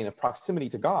this domain of proximity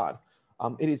to God,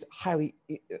 it is highly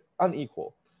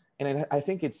unequal. And I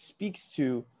think it speaks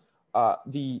to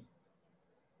the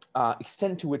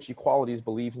extent to which equality is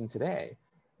believed in today,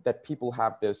 that people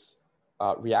have this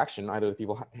reaction, either the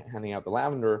people handing out the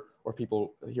lavender or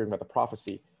people hearing about the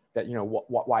prophecy, that,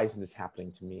 why isn't this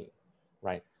happening to me,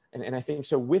 right? And I think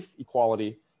so with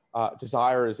equality,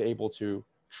 desire is able to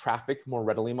traffic more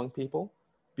readily among people,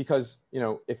 because,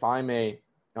 if I'm a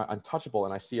untouchable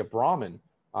and I see a Brahmin,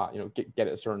 get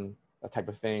a certain type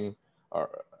of thing,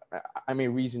 or I may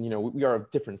reason, we are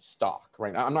of different stock,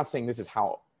 right? I'm not saying this is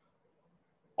how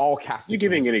all caste systems You're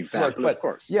giving an example, work, but, of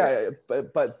course. Yeah,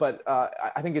 but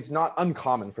I think it's not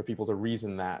uncommon for people to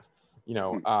reason that,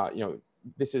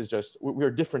 this is just,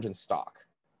 we're different in stock,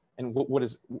 and what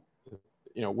is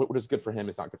good for him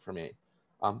is not good for me.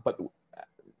 But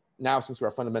now, since we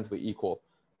are fundamentally equal,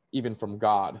 even from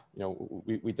God,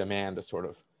 we demand a sort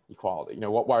of equality.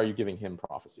 Why are you giving him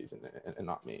prophecies and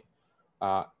not me?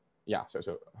 Yeah, so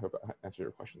I hope I answered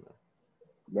your question there.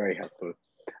 Very helpful.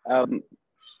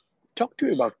 Talk to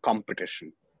me about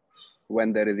competition.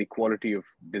 When there is equality of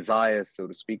desires, so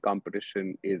to speak,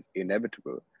 competition is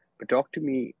inevitable. But talk to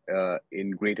me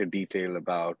in greater detail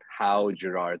about how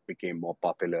Gerard became more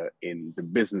popular in the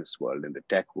business world, in the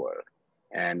tech world,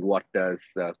 and what does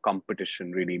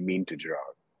competition really mean to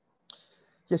Gerard?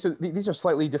 Yeah, so these are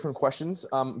slightly different questions,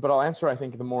 but I'll answer, I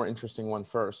think, the more interesting one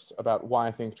first about why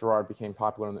I think Gerard became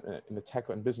popular in the tech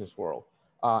and business world.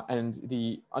 And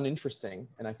the uninteresting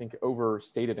and I think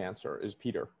overstated answer is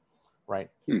Peter, right?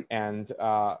 And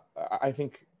I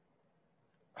think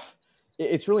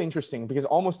it's really interesting because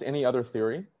almost any other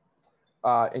theory,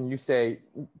 and you say,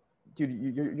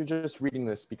 dude, you're just reading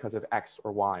this because of X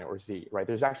or Y or Z, right?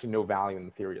 There's actually no value in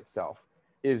the theory itself,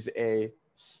 is a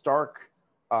stark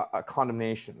a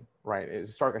condemnation, right? Is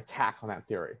a stark attack on that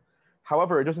theory.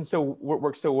 However, it doesn't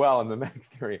work so well in mimetic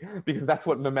theory because that's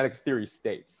what mimetic theory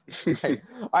states, right?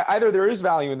 Either there is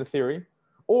value in the theory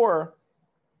or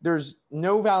there's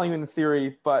no value in the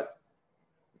theory, but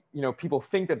people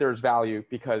think that there's value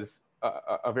because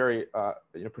a very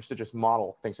prestigious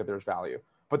model thinks that there's value.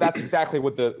 But that's exactly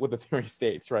what the theory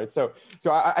states, right? So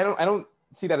I don't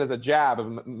see that as a jab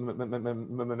of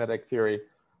mimetic theory.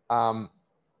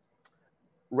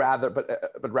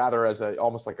 Rather as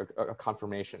almost like a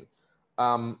confirmation.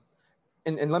 And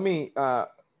let me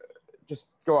just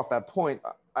go off that point.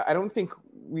 I don't think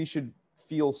we should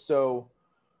feel so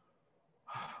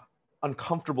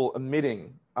uncomfortable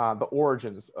admitting the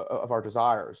origins of our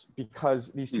desires,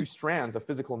 because these two strands of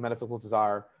physical and metaphysical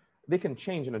desire, they can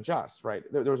change and adjust, right?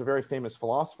 There was a very famous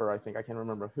philosopher, I think, I can't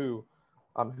remember who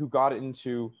got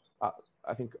into,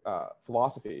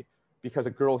 philosophy because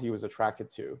a girl he was attracted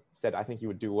to said, I think you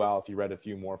would do well if you read a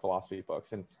few more philosophy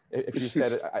books. And if you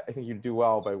said, I think you'd do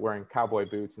well by wearing cowboy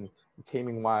boots and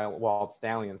taming wild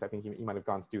stallions, I think you might have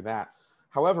gone to do that.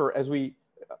 However,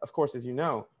 of course, as you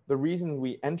know, the reason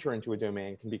we enter into a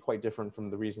domain can be quite different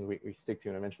from the reason we stick to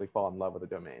and eventually fall in love with a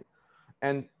domain.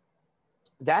 And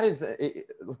that is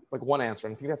like one answer.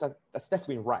 And I think that's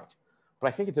definitely right. But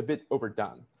I think it's a bit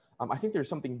overdone. I think there's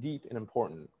something deep and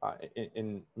important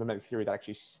in mimetic theory that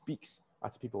actually speaks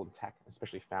to people in tech,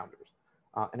 especially founders.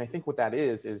 And I think what that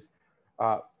is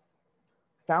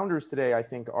founders today, I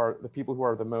think, are the people who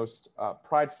are the most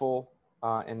prideful,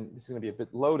 and this is going to be a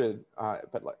bit loaded,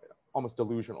 but like almost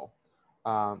delusional,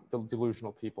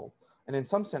 delusional people. And in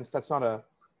some sense, that's not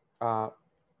a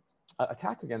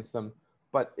attack against them,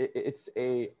 but it's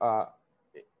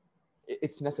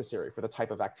necessary for the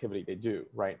type of activity they do,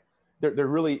 right? They're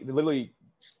literally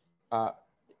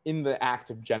in the act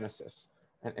of genesis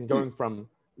and going from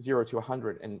 0 to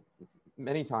 100, and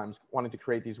many times wanting to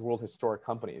create these world historic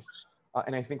companies.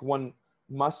 And I think one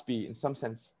must be, in some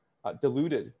sense,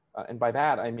 deluded. And by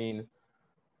that, I mean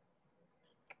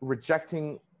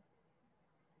rejecting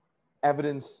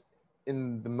evidence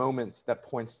in the moment that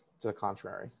points to the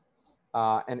contrary.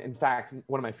 And in fact,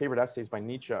 one of my favorite essays by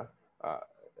Nietzsche,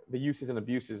 The Uses and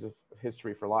Abuses of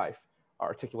History for Life,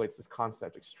 articulates this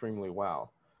concept extremely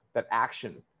well, that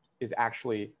action is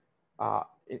actually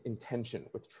in tension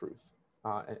with truth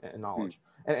and knowledge.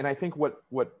 And I think what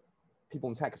people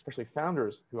in tech, especially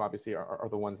founders, who obviously are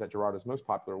the ones that Gerard is most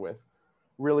popular with,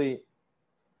 really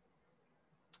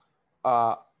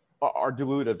are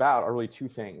deluded about are really two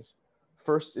things.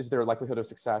 First is their likelihood of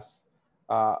success.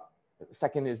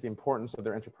 Second is the importance of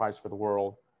their enterprise for the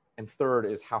world. And third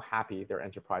is how happy their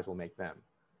enterprise will make them.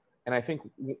 And I think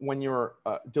when you're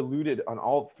deluded on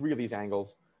all three of these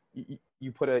angles,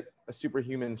 you put a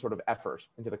superhuman sort of effort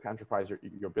into the enterprise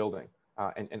you're building.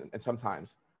 And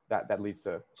sometimes that leads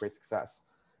to great success.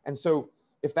 And so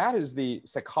if that is the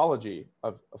psychology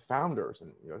of founders,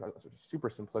 and that's super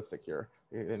simplistic here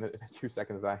in the 2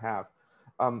 seconds that I have,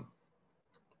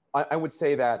 I would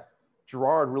say that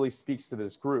Gerard really speaks to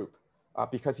this group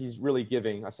because he's really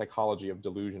giving a psychology of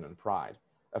delusion and pride,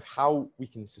 of how we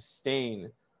can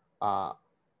sustain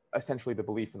essentially the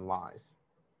belief in lies.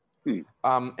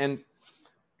 And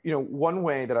one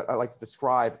way that I like to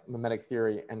describe mimetic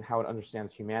theory and how it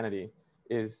understands humanity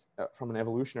is from an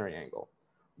evolutionary angle.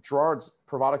 Gerard's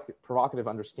provocative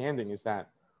understanding is that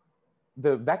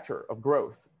the vector of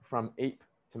growth from ape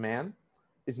to man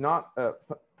is not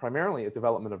primarily a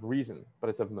development of reason, but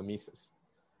it's of mimesis.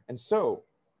 And so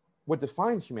what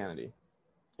defines humanity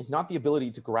is not the ability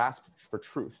to grasp for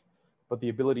truth, but the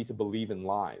ability to believe in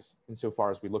lies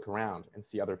insofar as we look around and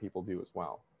see other people do as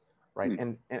well, right?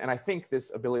 And I think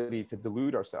this ability to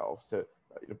delude ourselves, to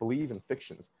believe in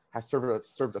fictions, has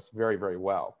served us very, very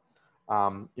well.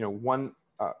 One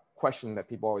question that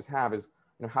people always have is,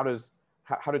 how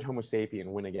did Homo sapien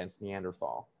win against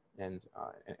Neanderthal and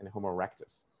Homo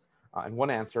erectus? And one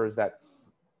answer is that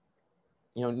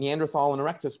Neanderthal and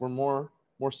Erectus were more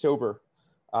sober,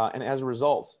 and as a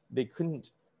result, they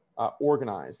couldn't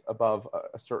organize above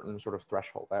a certain sort of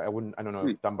threshold. I don't know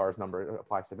if Dunbar's number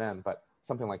applies to them, but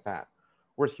something like that.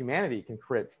 Whereas humanity can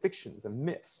create fictions and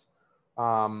myths,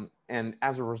 and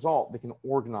as a result, they can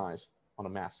organize on a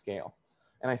mass scale.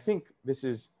 And I think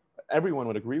everyone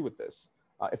would agree with this.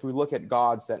 If we look at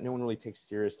gods that no one really takes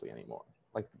seriously anymore,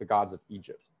 like the gods of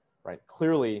Egypt, right?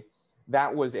 Clearly,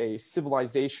 that was a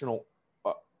civilizational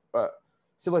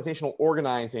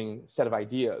organizing set of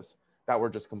ideas that were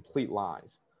just complete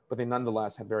lies, but they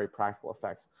nonetheless had very practical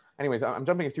effects. Anyways, I'm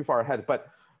jumping too far ahead, but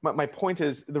my point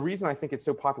is, the reason I think it's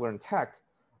so popular in tech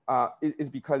is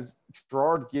because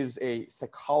Girard gives a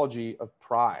psychology of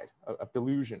pride, of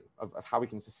delusion, of how we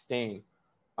can sustain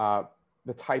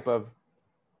the type of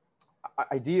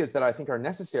ideas that I think are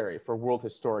necessary for world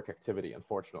historic activity,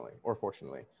 unfortunately, or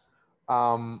fortunately.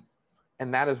 And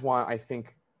that is why I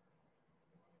think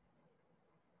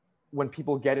when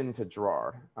people get into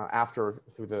Girard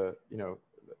through the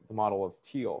model of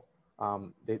Thiel,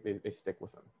 they stick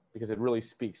with him because it really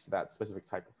speaks to that specific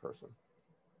type of person.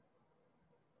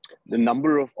 The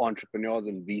number of entrepreneurs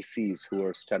and VCs who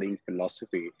are studying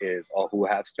philosophy or who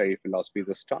have studied philosophy is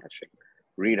astonishing.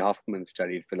 Reid Hoffman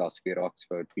studied philosophy at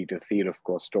Oxford. Peter Thiel, of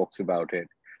course, talks about it.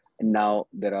 And now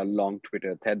there are long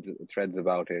Twitter threads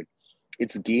about it.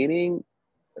 It's gaining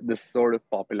this sort of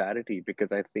popularity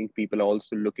because I think people are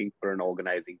also looking for an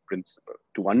organizing principle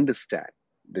to understand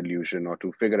delusion or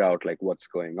to figure out like what's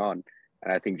going on.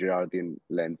 And I think Girardian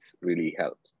lens really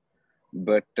helps.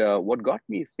 But what got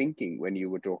me thinking when you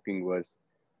were talking was,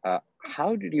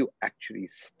 how did you actually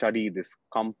study this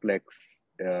complex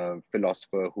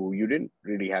philosopher who you didn't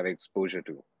really have exposure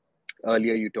to?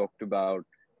 Earlier, you talked about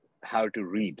how to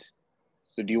read.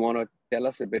 So do you want to tell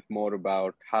us a bit more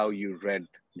about how you read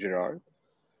Girard?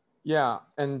 Yeah,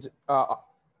 and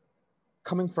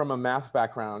coming from a math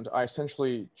background, I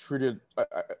essentially treat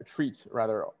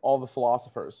all the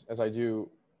philosophers as I do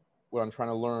when I'm trying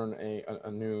to learn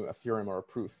a theorem or a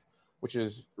proof, which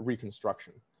is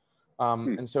reconstruction.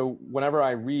 And so whenever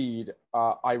I read,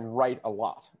 I write a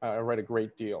lot. I write a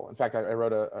great deal. In fact, I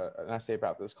wrote an essay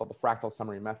about this called the Fractal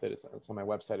Summary Method. It's on my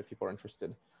website if people are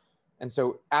interested. And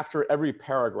so after every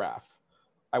paragraph,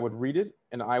 I would read it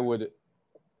and I would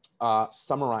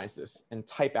summarize this and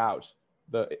type out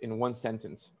in one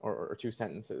sentence or two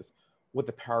sentences what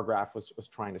the paragraph was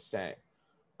trying to say.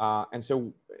 And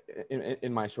so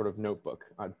in my sort of notebook,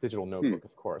 digital notebook,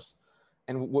 of course.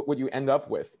 And what you end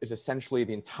up with is essentially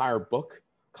the entire book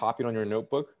copied on your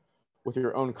notebook with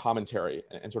your own commentary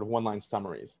and sort of one-line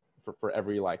summaries for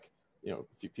every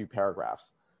few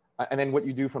paragraphs. And then what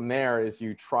you do from there is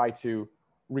you try to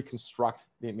reconstruct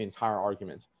the entire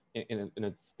argument in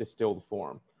a distilled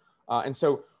form. And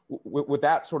so with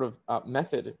that sort of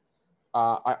method,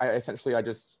 I essentially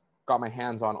just got my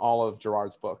hands on all of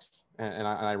Girard's books and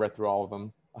I read through all of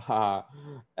them.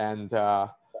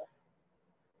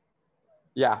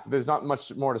 Yeah, there's not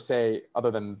much more to say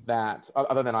other than that,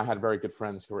 other than I had very good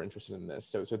friends who were interested in this.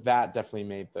 So that definitely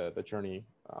made the journey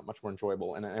much more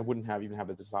enjoyable. And I wouldn't even have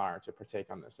the desire to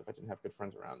partake on this if I didn't have good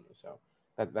friends around me. So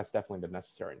that's definitely the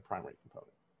necessary and primary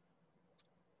component.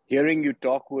 Hearing you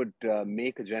talk would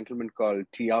make a gentleman called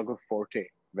Tiago Forte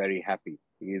very happy.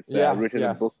 He's written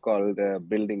a book called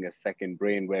Building a Second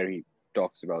Brain, where he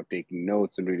talks about taking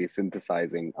notes and really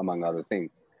synthesizing, among other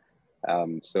things.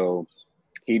 So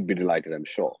he'd be delighted, I'm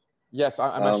sure. Yes,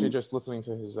 I'm actually just listening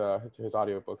to his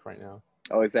audiobook right now.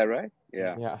 Oh, is that right?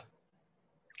 Yeah. Yeah.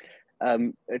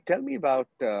 Tell me about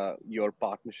your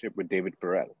partnership with David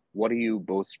Perell. What are you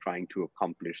both trying to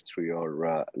accomplish through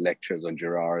your lectures on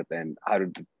Girard, and how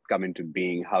did it come into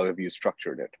being? How have you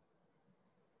structured it?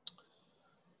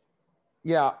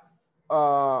 Yeah.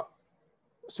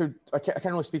 So I can't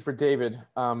really speak for David.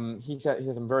 He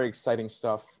has some very exciting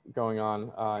stuff going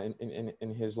on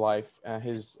in his life.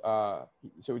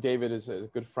 So David is a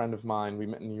good friend of mine. We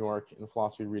met in New York in a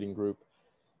philosophy reading group.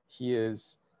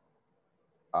 He's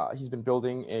been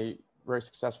building a very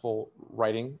successful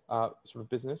writing sort of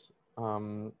business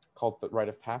called The Rite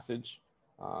of Passage,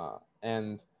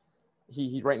 and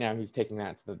he right now he's taking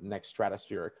that to the next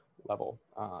stratospheric level.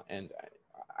 And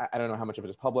I don't know how much of it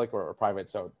is public or private,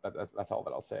 so that's all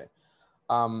that I'll say.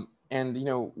 And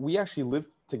we actually lived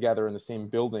together in the same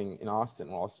building in Austin.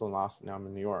 Well, I was still in Austin, now I'm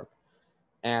in New York,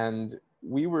 and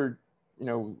we were,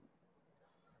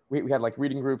 we had like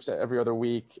reading groups every other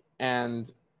week.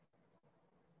 And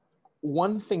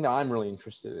one thing that I'm really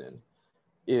interested in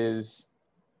is,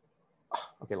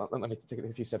 okay, let me take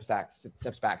a few steps back.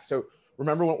 So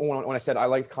remember when I said I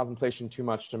liked contemplation too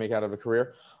much to make it out of a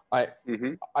career? I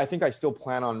think I still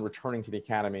plan on returning to the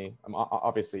academy.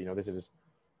 Obviously, this is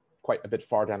quite a bit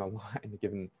far down the line,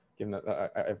 given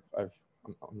that I'm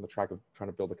on the track of trying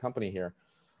to build a company here.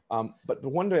 But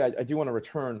one day I do want to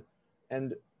return,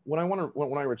 and when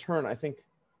I return, I think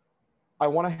I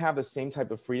want to have the same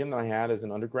type of freedom that I had as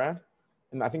an undergrad,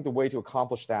 and I think the way to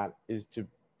accomplish that is to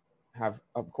have,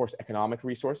 of course, economic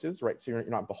resources, right? So you're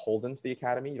not beholden to the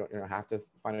academy. You don't have to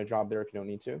find a job there if you don't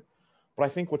need to. But I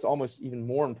think what's almost even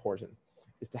more important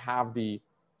is to have the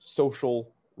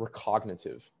social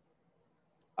recognitive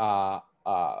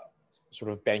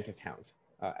sort of bank account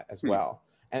as well.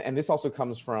 And this also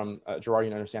comes from a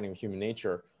Girardian understanding of human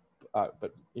nature,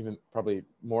 but even probably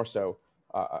more so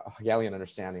a Hegelian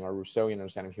understanding or Rousseauian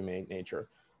understanding of human nature,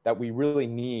 that we really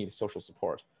need social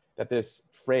support. That this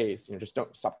phrase, just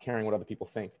don't stop caring what other people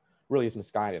think, really is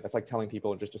misguided. That's like telling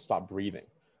people just to stop breathing.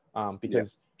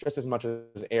 Because just as much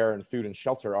as air and food and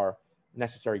shelter are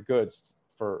necessary goods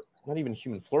for not even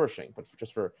human flourishing, but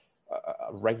just for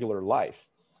a regular life,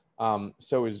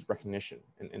 so is recognition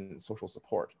and social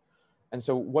support. And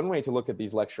so one way to look at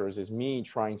these lectures is me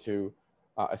trying to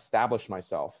establish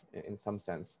myself in some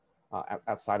sense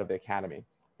outside of the academy,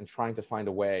 and trying to find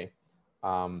a way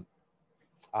to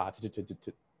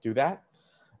do that.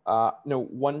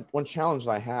 One challenge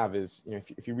that I have is,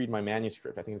 if you read my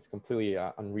manuscript, I think it's completely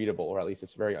unreadable, or at least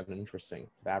it's very uninteresting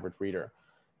to the average reader.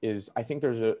 I think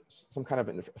there's some kind of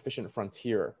an efficient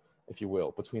frontier, if you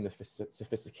will, between the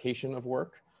sophistication of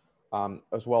work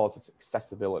as well as its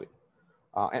accessibility.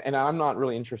 And I'm not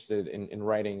really interested in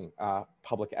writing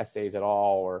public essays at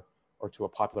all, or to a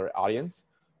popular audience.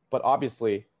 But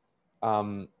obviously,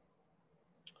 I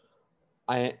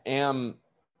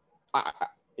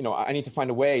need to find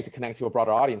a way to connect to a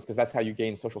broader audience, because that's how you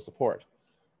gain social support.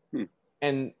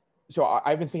 And so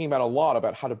I've been thinking about a lot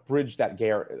about how to bridge that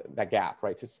gap,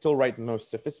 right? To still write the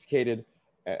most sophisticated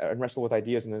and wrestle with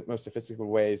ideas in the most sophisticated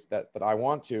ways that I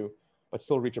want to, but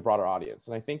still reach a broader audience.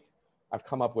 And I think I've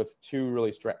come up with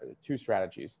two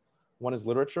strategies. One is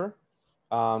literature,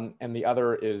 and the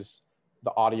other is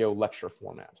the audio lecture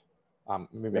format.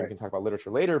 Maybe we can talk about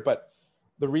literature later, but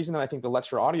the reason that I think the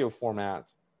lecture audio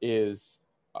format is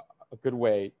a good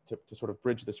way to sort of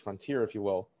bridge this frontier, if you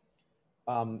will,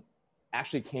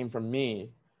 actually came from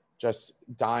me just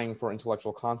dying for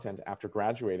intellectual content after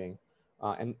graduating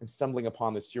and stumbling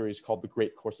upon this series called the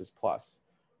Great Courses Plus,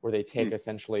 where they take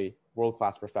essentially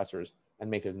world-class professors and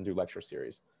make it into lecture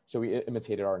series. So we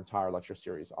imitated our entire lecture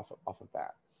series off of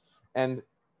that. And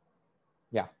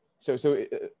yeah, so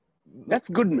that's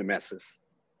good mimesis.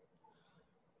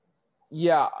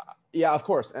 Yeah, of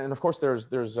course, and of course there's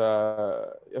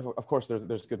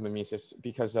good mimesis,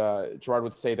 because Girard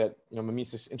would say that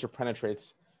mimesis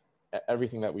interpenetrates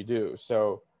everything that we do.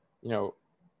 So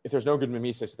if there's no good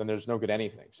mimesis, then there's no good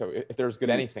anything. So if there's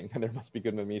good anything, then there must be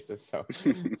good mimesis.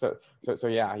 So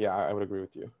yeah, I would agree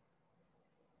with you.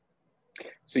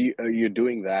 So you're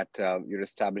doing that. You're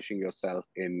establishing yourself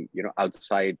in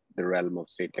outside the realm of,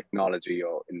 say, technology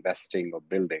or investing or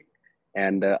building.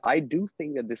 And I do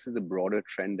think that this is a broader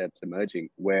trend that's emerging,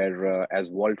 where, as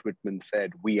Walt Whitman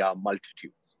said, we are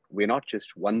multitudes. We're not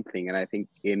just one thing. And I think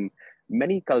in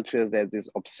many cultures, there's this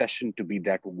obsession to be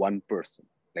that one person,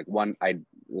 like one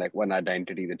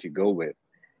identity that you go with.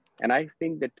 And I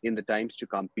think that in the times to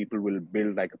come, people will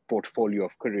build like a portfolio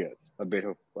of careers, a bit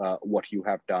of what you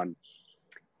have done.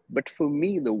 But for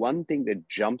me, the one thing that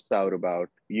jumps out about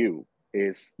you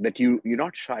is that you're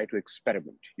not shy to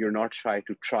experiment. You're not shy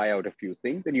to try out a few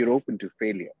things, and you're open to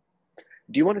failure.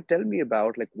 Do you want to tell me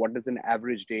about what does an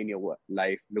average day in your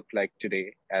life look like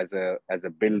today as a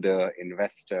builder,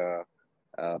 investor,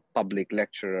 public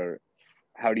lecturer?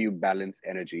 How do you balance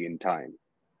energy and time?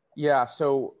 Yeah,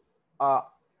 so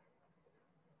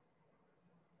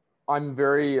I'm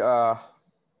very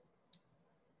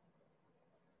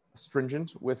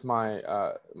stringent with my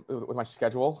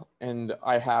schedule, and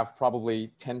I have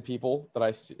probably 10 people that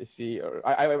I see.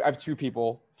 I have 3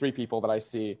 people that I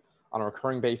see on a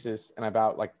recurring basis, and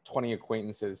about 20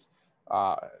 acquaintances,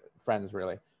 friends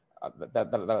really,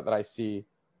 that I see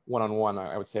one-on-one.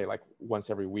 I would say once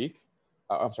every week.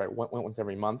 Once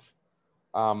every month.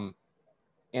 And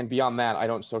beyond that, I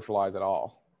don't socialize at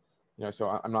all.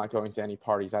 So I'm not going to any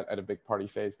parties. I had a big party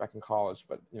phase back in college,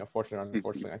 but fortunately or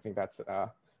unfortunately, I think that's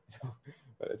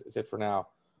it's it for now.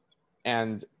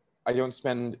 And I don't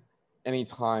spend any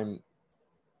time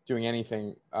doing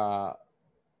anything that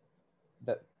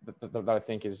I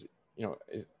think is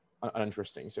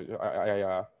uninteresting.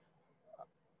 So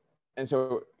and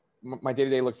so my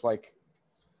day-to-day looks like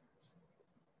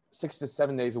 6 to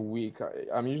 7 days a week.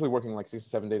 I'm usually working like 6 to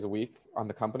 7 days a week on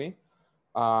the company.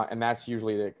 And that's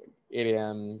usually like 8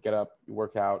 a.m., get up, you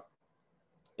work out,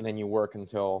 and then you work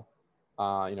until,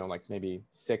 like maybe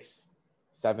 6,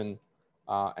 7.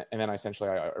 And then I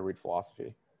read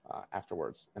philosophy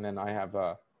afterwards. And then I have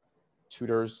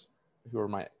tutors who are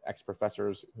my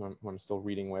ex-professors who I'm still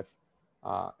reading with.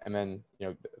 And then,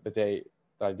 the day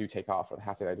that I do take off, or the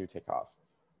half day that I do take off,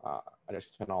 I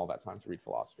just spend all that time to read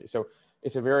philosophy. So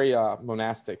it's a very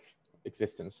monastic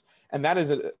existence. And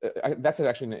that's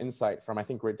actually an insight from, I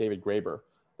think, David Graeber,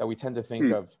 that we tend to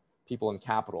think of people in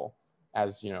capital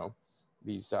as,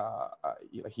 these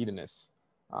hedonists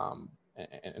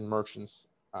and merchants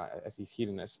as these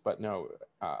hedonists, but no,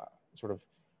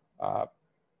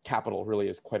 capital really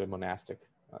is quite a monastic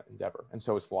endeavor, and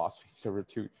so is philosophy. So we're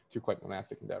two quite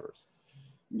monastic endeavors.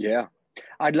 Yeah,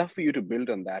 I'd love for you to build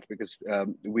on that, because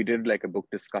we did like a book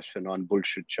discussion on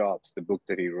Bullshit Jobs, the book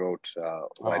that he wrote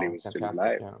while he was still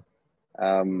alive.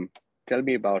 Yeah. Tell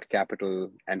me about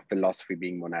capital and philosophy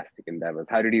being monastic endeavors.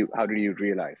 How did you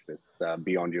realize this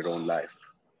beyond your own life?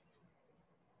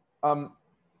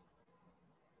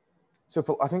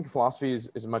 So I think philosophy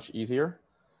is much easier.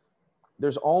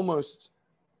 There's almost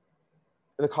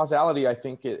the causality. I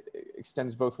think it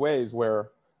extends both ways,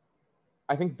 where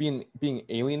I think being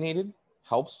alienated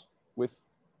helps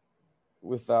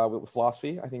with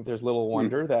philosophy. I think there's little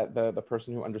wonder that the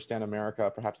person who understands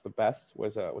America perhaps the best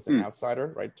was an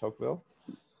outsider, right? Tocqueville.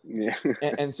 Yeah.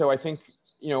 and so I think,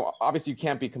 obviously you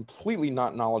can't be completely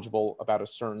not knowledgeable about a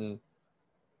certain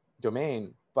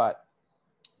domain, but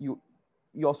you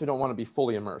also don't want to be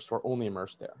fully immersed or only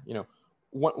immersed there.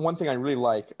 One thing I really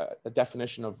like, a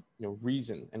definition of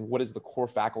reason and what is the core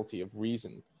faculty of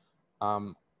reason,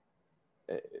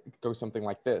 it goes something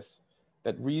like this: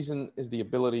 that reason is the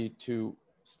ability to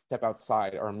step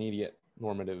outside our immediate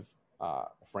normative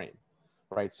frame,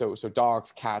 right? So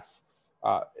dogs, cats,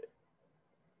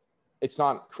 it's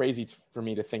not crazy for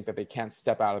me to think that they can't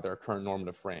step out of their current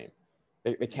normative frame.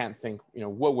 They can't think,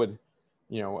 what would,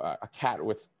 a cat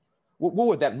with, what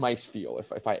would that mice feel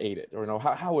if I ate it? Or,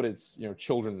 how would its,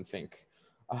 children think?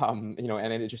 And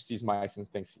then it just sees mice and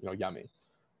thinks, yummy.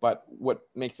 But what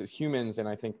makes us humans, and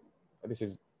I think this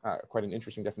is quite an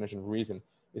interesting definition of reason,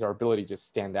 is our ability to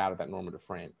stand out of that normative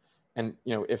frame. And,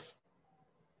 if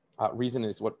reason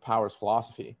is what powers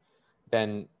philosophy,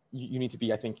 then you need to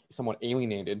be, I think, somewhat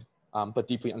alienated, but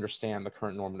deeply understand the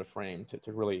current normative frame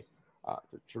to really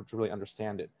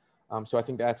understand it. So I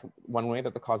think that's one way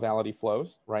that the causality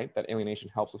flows, right? That alienation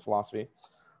helps with philosophy.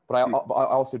 But I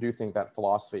also do think that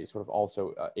philosophy sort of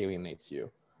also alienates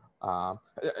you.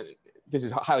 This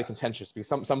is highly contentious, because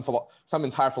some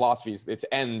entire philosophies, its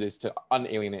end is to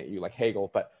unalienate you, like Hegel.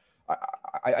 But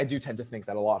I do tend to think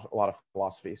that a lot of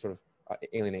philosophy sort of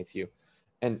alienates you.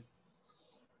 And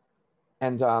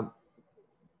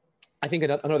I think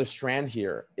another strand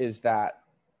here is that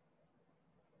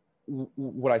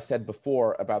what I said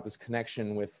before about this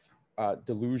connection with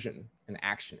delusion and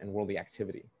action and worldly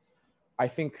activity. I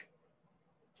think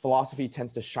philosophy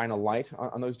tends to shine a light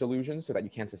on those delusions so that you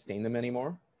can't sustain them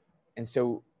anymore. And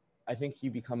so I think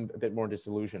you become a bit more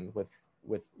disillusioned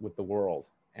with the world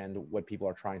and what people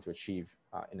are trying to achieve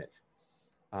in it.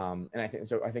 And I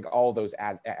think all of those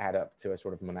add up to a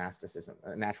sort of monasticism,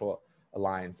 a natural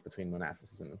alliance between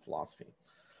monasticism and philosophy.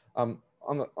 On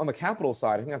the capital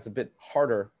side, I think that's a bit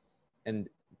harder. And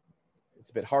it's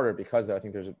a bit harder because I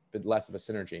think there's a bit less of a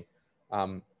synergy.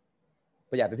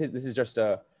 But yeah, this is just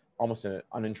almost an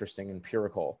uninteresting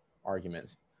empirical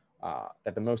argument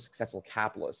that the most successful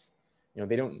capitalists,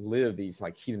 they don't live these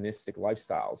like hedonistic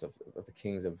lifestyles of the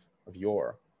kings of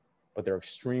yore, but they're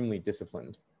extremely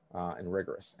disciplined and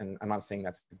rigorous. And I'm not saying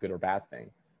that's a good or bad thing,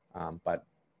 but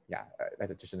yeah,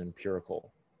 that's just an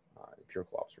empirical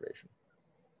observation.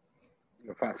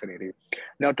 Fascinating.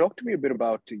 Now, talk to me a bit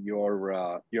about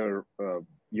your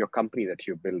company that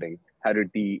you're building. How did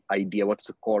the idea? What's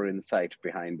the core insight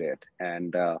behind it?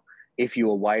 And if you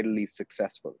are widely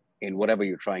successful in whatever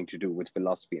you're trying to do with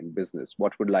philosophy and business,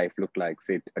 what would life look like,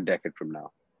 say, a decade from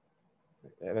now?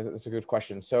 That's a good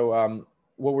question. So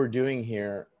what we're doing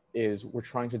here is we're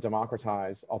trying to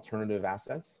democratize alternative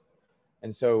assets.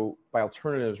 And so by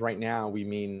alternatives right now, we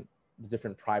mean the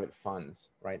different private funds,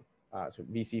 right? So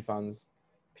VC funds,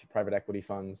 private equity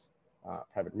funds,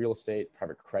 private real estate,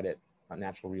 private credit,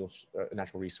 natural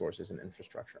resources, and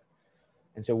infrastructure.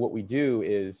 And so what we do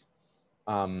is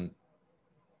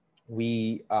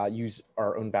we use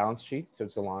our own balance sheet, so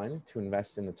it's aligned, to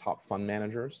invest in the top fund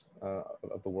managers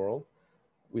of the world.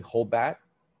 We hold that,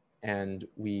 and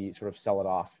we sort of sell it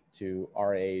off to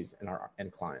RAs and our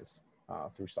end clients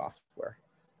through software.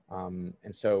 And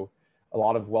so a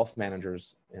lot of wealth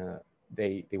managers,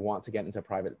 they want to get into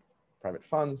private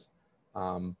funds,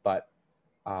 but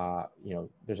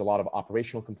there's a lot of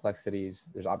operational complexities.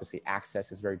 There's obviously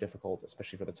access is very difficult,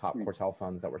 especially for the top quartile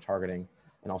funds that we're targeting,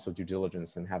 and also due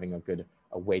diligence and having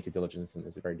a way to diligence them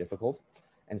is very difficult.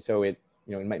 And so it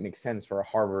might make sense for a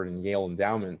Harvard and Yale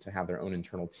endowment to have their own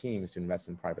internal teams to invest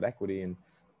in private equity and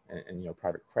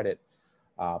private credit,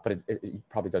 but it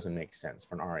probably doesn't make sense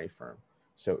for an RA firm.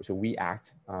 So we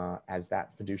act as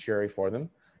that fiduciary for them,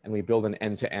 and we build an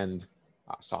end-to-end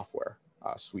software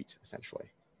suite essentially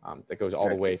that goes all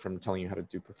the way from telling you how to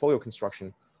do portfolio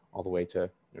construction all the way to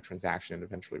transaction and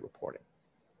eventually reporting.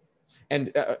 And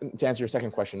to answer your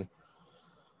second question,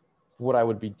 what I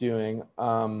would be doing.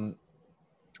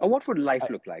 Or what would life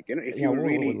look like? If you were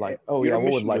really what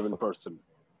would life look person.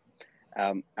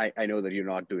 I know that you're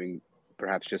not doing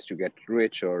perhaps just to get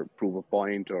rich or prove a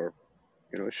point or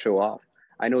show off.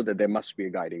 I know that there must be a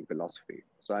guiding philosophy.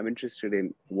 So I'm interested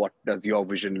in what does your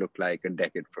vision look like a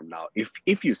decade from now,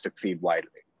 if you succeed widely?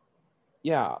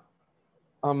 Yeah.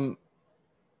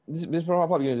 This is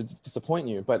probably going to disappoint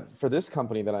you, but for this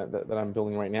company that I'm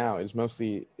building right now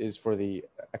is for the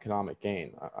economic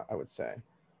gain, I would say.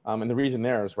 And the reason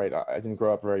there is, right, I didn't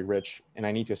grow up very rich and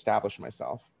I need to establish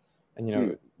myself.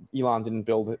 And, Elon didn't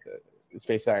build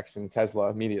SpaceX and Tesla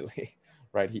immediately,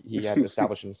 right? He had to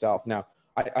establish himself. Now,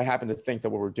 I happen to think that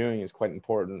what we're doing is quite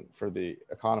important for the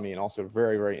economy and also a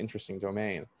very, very interesting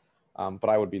domain. But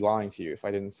I would be lying to you if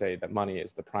I didn't say that money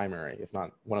is the primary, if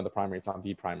not one of the primary, if not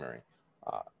the primary,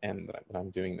 and that I'm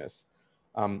doing this.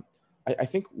 I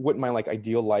think what my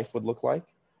ideal life would look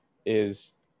like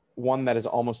is one that is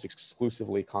almost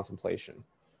exclusively contemplation.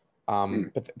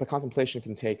 But contemplation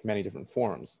can take many different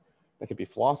forms. That could be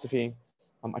philosophy.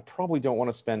 I probably don't want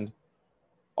to spend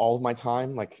all of my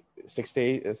time,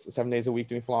 7 days a week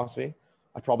doing philosophy.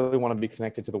 I probably want to be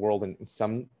connected to the world in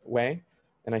some way.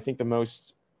 And I think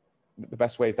the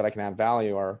best ways that I can add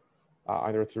value are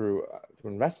either through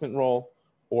an investment role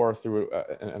or through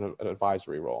an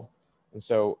advisory role. And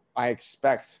so I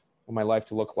expect what my life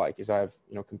to look like is I have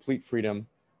complete freedom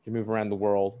to move around the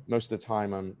world. Most of the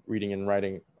time I'm reading and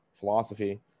writing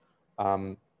philosophy.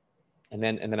 And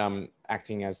then I'm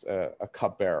acting as a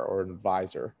cupbearer or an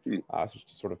advisor,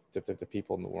 sort of to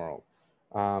people in the world.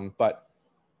 But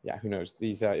yeah, who knows?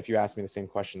 These, if you asked me the same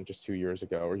question just 2 years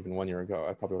ago or even 1 year ago,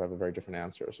 I probably would have a very different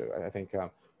answer. So I think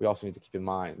we also need to keep in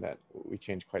mind that we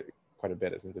change quite a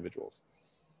bit as individuals.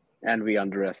 And we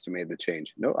underestimate the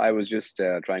change. No, I was just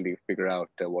trying to figure out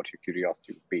what your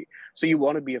curiosity would be. So you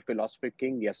want to be a philosopher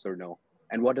king, yes or no?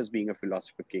 And what does being a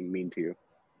philosopher king mean to you,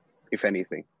 if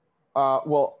anything?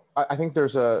 Well, I think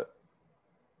there's a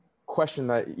question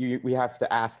that we have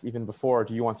to ask even before,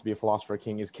 do you want to be a philosopher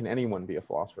king, is can anyone be a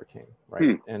philosopher king,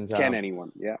 right? And can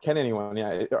anyone, yeah. Can anyone,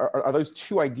 yeah. Are those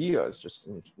two ideas just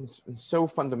in so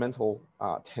fundamental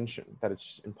tension that it's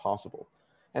just impossible?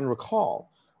 And recall,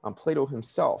 Plato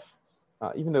himself,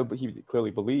 even though he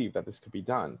clearly believed that this could be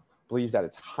done, believes that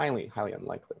it's highly, highly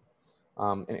unlikely.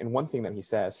 And one thing that he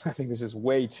says, I think this is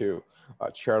way too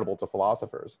charitable to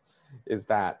philosophers, is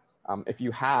that if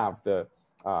you have the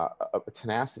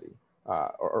tenacity,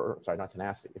 sorry, not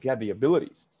tenacity, if you have the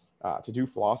abilities to do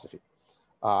philosophy,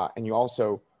 and you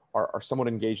also are somewhat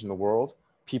engaged in the world,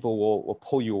 people will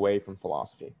pull you away from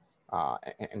philosophy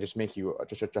and just make you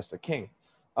just a king.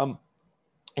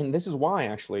 And this is why,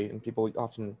 actually, and people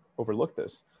often overlook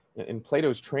this, in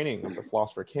Plato's training of the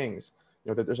philosopher kings,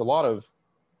 that there's a lot of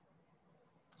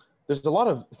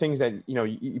things that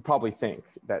you probably think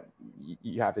that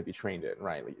you have to be trained in,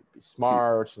 right? Like, be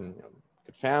smart and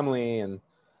good family, and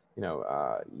you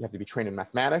have to be trained in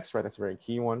mathematics, right? That's a very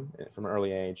key one from an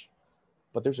early age.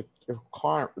 But there's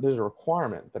a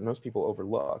requirement that most people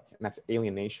overlook, and that's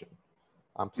alienation.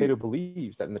 Plato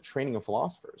believes that in the training of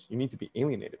philosophers, you need to be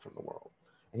alienated from the world,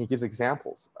 and he gives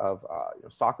examples of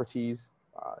Socrates,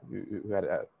 who had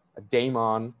a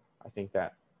daemon, I think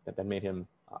that made him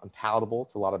unpalatable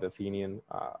to a lot of the Athenian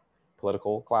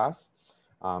political class.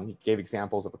 He gave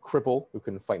examples of a cripple who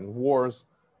couldn't fight in wars,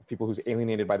 of people who's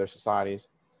alienated by their societies.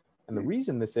 And the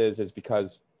reason this is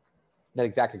because that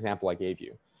exact example I gave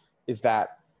you is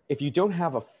that if you don't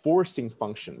have a forcing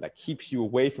function that keeps you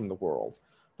away from the world,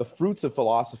 the fruits of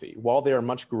philosophy, while they are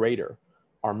much greater,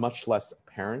 are much less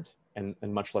apparent and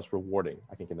much less rewarding,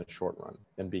 I think, in the short run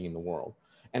than being in the world.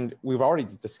 And we've already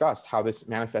discussed how this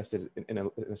manifested in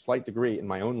a slight degree in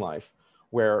my own life,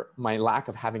 where my lack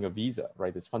of having a visa,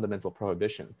 right, this fundamental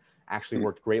prohibition, actually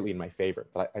worked greatly in my favor.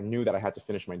 But I knew that I had to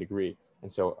finish my degree,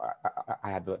 and so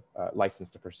I had the license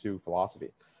to pursue philosophy.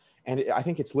 And I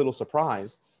think it's little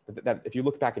surprise that if you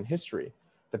look back in history,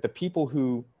 that the people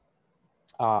who,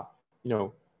 the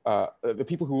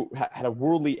people who had a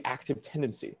worldly active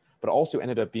tendency, but also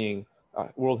ended up being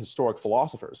world historic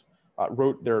philosophers,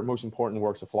 wrote their most important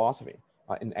works of philosophy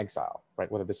in exile, right?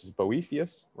 Whether this is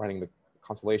Boethius writing the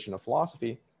Consolation of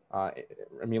Philosophy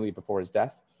immediately before his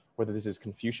death, whether this is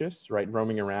Confucius, right,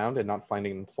 roaming around and not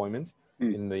finding employment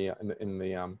in the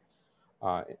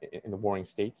Warring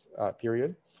States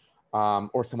period,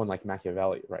 or someone like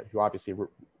Machiavelli, right, who obviously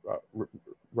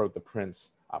wrote The Prince,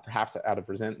 perhaps out of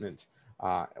resentment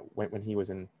when he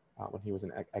was in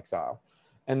exile,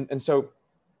 and so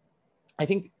I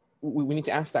think we need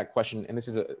to ask that question. And this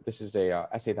is a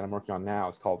essay that I'm working on now.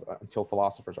 It's called "Until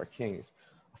Philosophers Are Kings."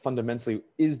 Fundamentally,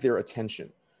 is there a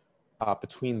tension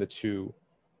between these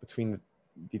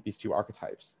two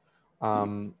archetypes?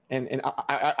 And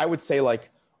I would say, like,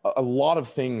 a lot of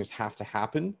things have to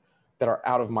happen that are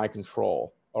out of my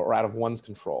control or out of one's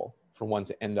control for one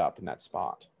to end up in that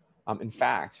spot. In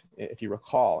fact, if you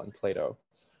recall in Plato,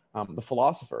 the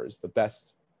philosopher is the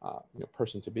best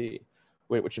person to be,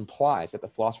 which implies that the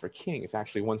philosopher king is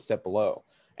actually one step below.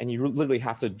 And you literally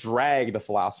have to drag the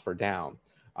philosopher down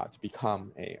to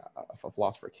become a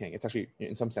philosopher king. It's actually,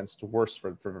 in some sense, it's worse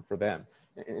for them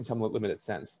in some limited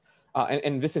sense.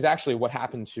 And this is actually what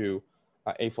happened to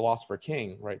a philosopher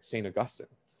king, right? St. Augustine.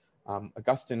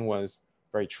 Augustine was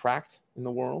very tracked in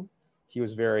the world. He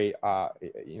was very,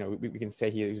 we can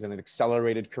say he was in an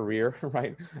accelerated career,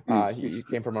 right? He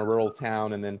came from a rural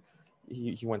town, and then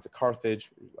he went to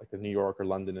Carthage, like the New York or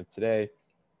London of today.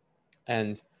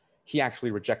 And he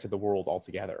actually rejected the world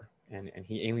altogether, and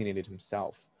he alienated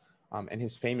himself. And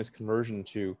his famous conversion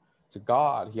to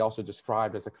God, he also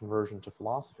described as a conversion to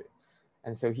philosophy.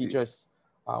 And so he just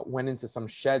went into some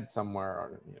shed somewhere,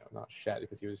 or not shed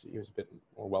because he was a bit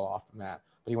more well off than that,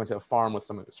 but he went to a farm with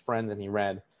some of his friends and he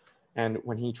read. And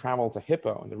when he traveled to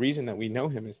Hippo, and the reason that we know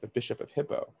him as the Bishop of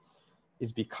Hippo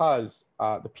is because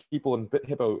the people in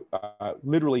Hippo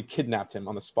literally kidnapped him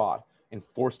on the spot and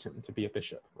forced him to be a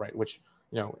bishop, right? Which,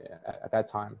 at that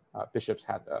time, bishops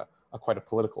had quite a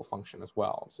political function as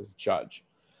well, as judge.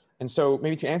 And so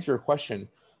maybe to answer your question,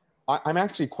 I'm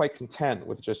actually quite content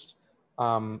with just,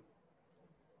 after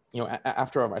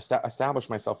I've established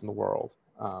myself in the world,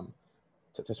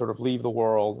 to sort of leave the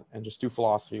world and just do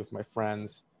philosophy with my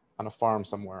friends on a farm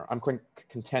somewhere. I'm quite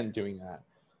content doing that.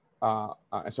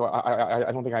 So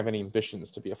I don't think I have any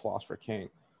ambitions to be a philosopher king,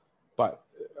 but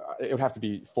it would have to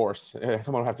be forced.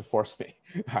 Someone would have to force me,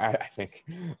 I think.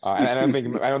 And I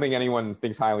don't think anyone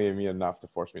thinks highly of me enough to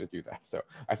force me to do that. So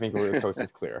I think the coast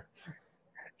is clear.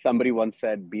 Somebody once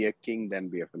said, be a king, then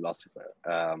be a philosopher.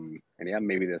 And yeah,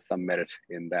 maybe there's some merit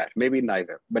in that. Maybe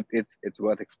neither, but it's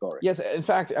worth exploring. Yes, in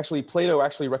fact, actually, Plato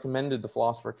actually recommended the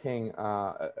philosopher king.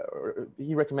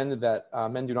 He recommended that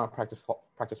men do not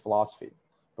practice philosophy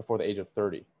before the age of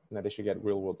 30, and that they should get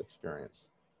real world experience.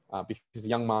 Because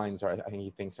young minds I think he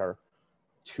thinks, are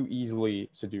too easily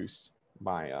seduced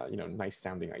by, nice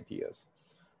sounding ideas.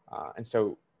 And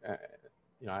so,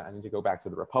 I need to go back to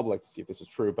the Republic to see if this is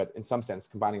true, but in some sense,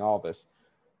 combining all of this,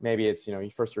 maybe it's,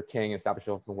 first you're king, establish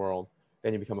yourself in the world,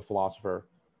 then you become a philosopher.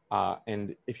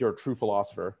 And if you're a true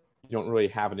philosopher, you don't really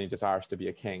have any desires to be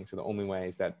a king. So the only way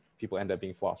is that people end up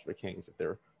being philosopher kings if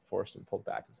they're forced and pulled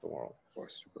back into the world.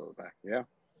 Forced to go back, yeah.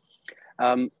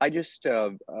 I just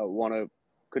want to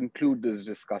conclude this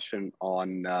discussion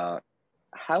on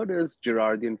how does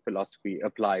Girardian philosophy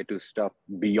apply to stuff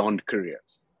beyond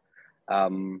careers?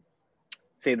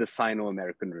 Say the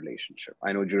Sino-American relationship.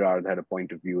 I know Girard had a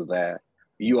point of view there.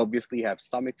 You obviously have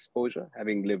some exposure,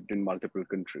 having lived in multiple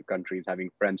countries,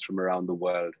 having friends from around the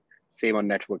world. Same on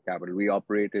Network Capital. We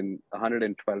operate in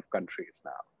 112 countries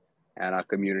now, and our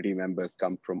community members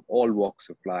come from all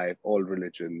walks of life, all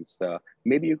religions.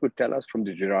 Maybe you could tell us from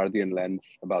the Girardian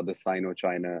lens about the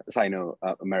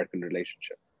Sino-American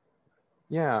relationship.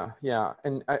 Yeah.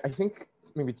 And I think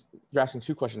maybe you're asking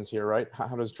two questions here, right?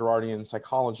 How does Girardian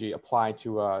psychology apply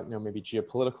to maybe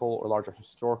geopolitical or larger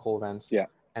historical events? Yeah.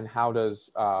 And how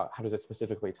does it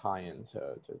specifically tie into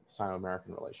the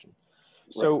Sino-American relation?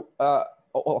 Right. So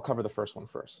I'll cover the first one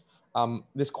first.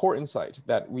 This core insight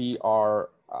that we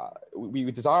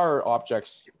desire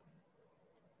objects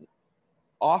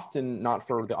often not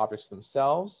for the objects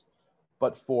themselves,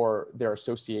 but for their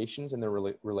associations and their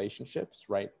relationships,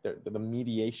 right? The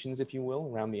mediations, if you will,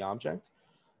 around the object.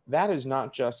 That is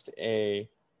not just a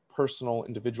personal,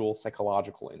 individual,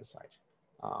 psychological insight,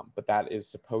 but that is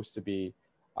supposed to be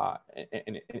or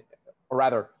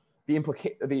rather,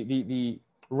 the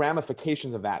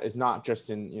ramifications of that is not just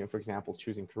in, for example,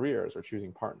 choosing careers or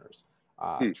choosing partners.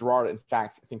 Girard, in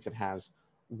fact, thinks it has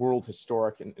world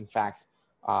historic and, in fact,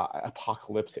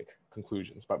 apocalyptic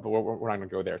conclusions, but we're not going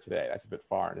to go there today. That's a bit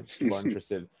far. And if people are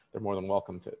interested, they're more than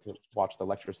welcome to watch the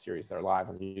lecture series that are live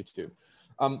on YouTube.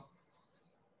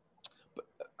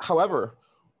 However,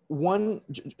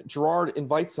 Girard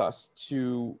invites us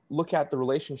to look at the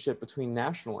relationship between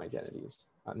national identities,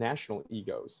 national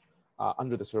egos,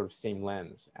 under the sort of same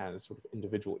lens as sort of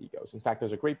individual egos. In fact,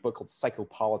 there's a great book called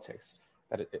Psychopolitics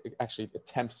that it actually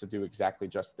attempts to do exactly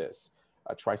just this,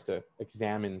 tries to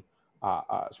examine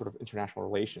sort of international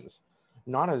relations,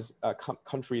 not as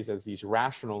countries as these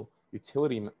rational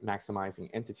utility maximizing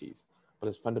entities, but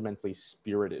as fundamentally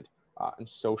spirited and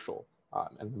social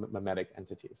and mimetic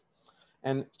entities.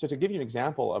 And so to give you an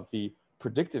example of the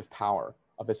predictive power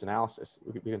of this analysis,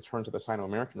 we can turn to the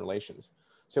Sino-American relations.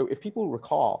 So if people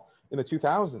recall, in the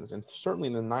 2000s and certainly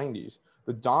in the 90s,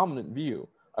 the dominant view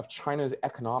of China's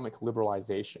economic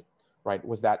liberalization, right,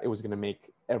 was that it was going to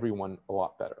make everyone a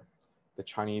lot better. The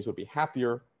Chinese would be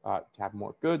happier to have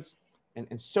more goods,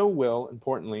 and so will,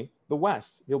 importantly, the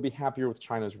West. They'll be happier with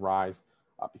China's rise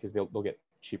because they'll get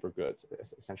cheaper goods,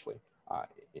 essentially,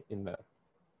 in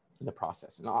the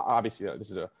process. And obviously,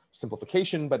 this is a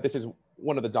simplification, but this is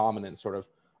one of the dominant sort of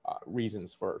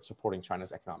reasons for supporting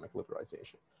China's economic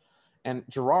liberalization. And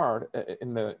Girard,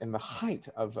 in the height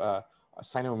of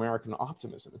Sino-American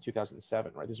optimism in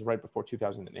 2007, right? This is right before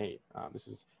 2008. This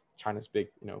is China's big,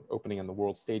 opening on the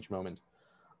world stage moment.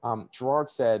 Girard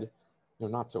said,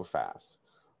 not so fast.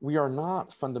 We are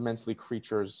not fundamentally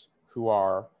creatures who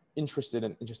are interested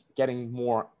in just getting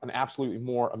an absolutely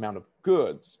more amount of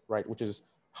goods, right? Which is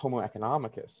Homo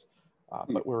economicus,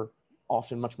 but we're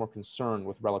often much more concerned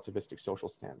with relativistic social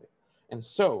standing. And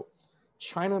so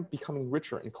China becoming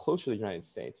richer and closer to the United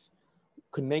States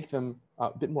could make them a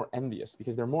bit more envious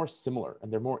because they're more similar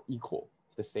and they're more equal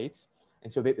to the States.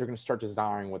 And so they're going to start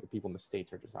desiring what the people in the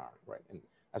States are desiring, right? And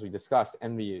as we discussed,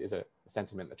 envy is a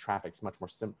sentiment that traffics much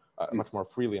more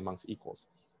freely amongst equals.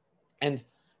 And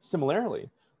similarly,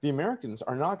 the Americans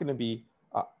are not going to be,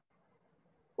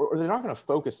 or they're not going to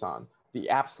focus on the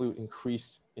absolute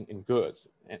increase in goods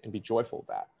and be joyful of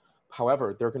that.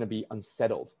 However, they're going to be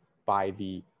unsettled by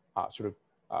the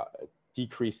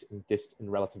decrease in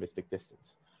relativistic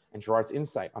distance. And Girard's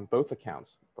insight on both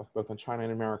accounts, both on China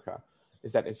and America,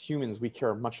 is that as humans, we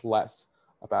care much less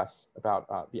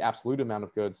about the absolute amount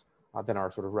of goods than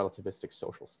our sort of relativistic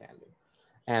social standing.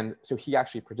 And so he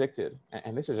actually predicted,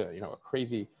 and this is a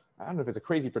crazy, I don't know if it's a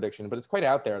crazy prediction, but it's quite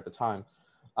out there at the time,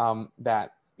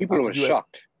 that people were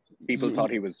shocked. People thought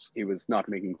he was not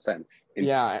making sense in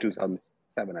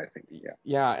 2007, I think.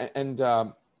 Yeah, and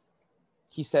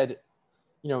he said,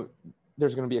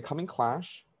 there's going to be a coming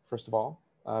clash, first of all,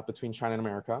 between China and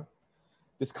America.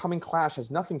 This coming clash has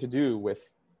nothing to do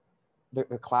with the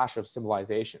clash of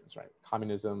civilizations, right?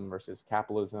 Communism versus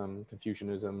capitalism,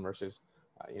 Confucianism versus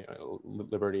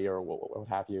liberty or what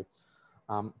have you.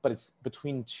 But it's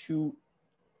between two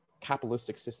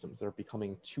capitalistic systems that are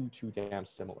becoming too damn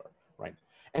similar, right?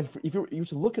 And if you were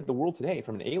to look at the world today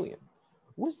from an alien,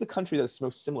 what is the country that's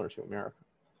most similar to America?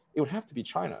 It would have to be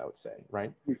China, I would say,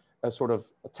 right? A sort of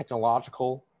a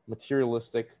technological,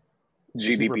 materialistic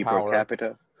GDP superpower per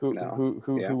capita.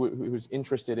 Who's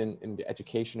interested in the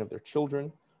education of their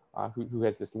children, who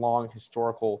has this long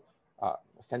historical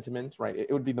sentiment, right?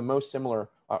 It would be the most similar,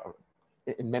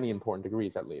 in many important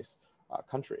degrees at least,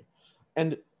 country.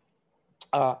 And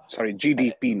sorry,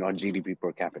 GDP, not GDP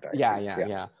per capita.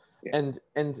 Yeah.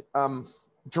 And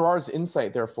Girard's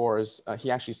insight, therefore, is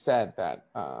he actually said that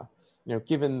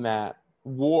given that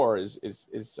war is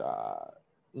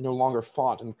no longer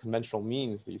fought in conventional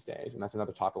means these days, and that's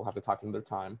another topic we'll have to talk another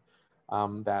time,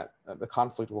 that the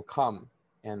conflict will come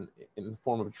in the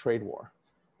form of a trade war.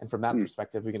 And from that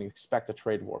perspective, we can expect a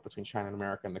trade war between China and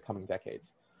America in the coming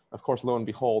decades. Of course, lo and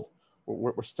behold,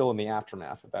 we're still in the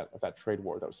aftermath of that trade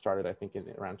war that was started, I think, in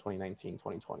around 2019,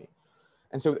 2020.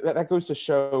 And so that goes to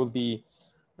show the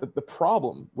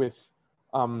problem with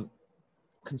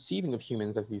conceiving of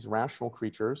humans as these rational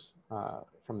creatures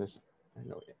from this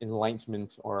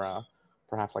enlightenment or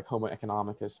perhaps like Homo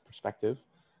economicus perspective,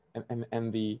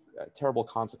 and the terrible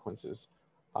consequences,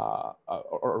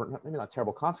 or maybe not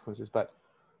terrible consequences, but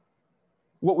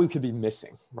what we could be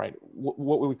missing, right?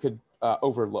 What we could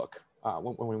overlook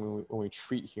when we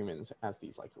treat humans as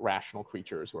these like rational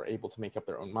creatures who are able to make up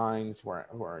their own minds, who are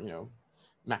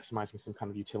maximizing some kind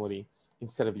of utility,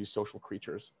 instead of these social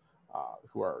creatures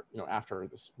who are after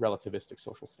this relativistic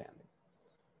social standing.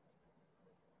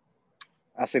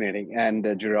 Fascinating.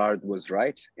 And Gerard was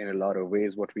right in a lot of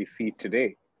ways. What we see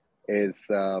today is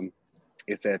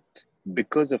is that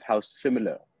because of how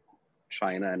similar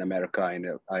China and America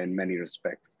are in many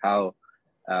respects, how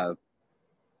uh,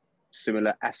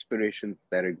 similar aspirations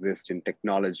that exist in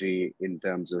technology in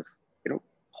terms of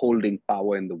holding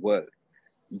power in the world.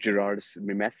 Girard's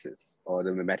mimesis or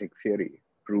the mimetic theory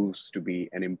proves to be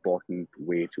an important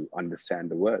way to understand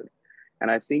the world.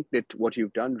 And I think that what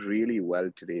you've done really well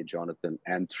today, Jonathan,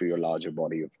 and through your larger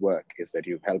body of work, is that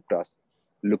you've helped us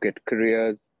look at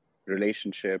careers,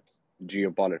 relationships,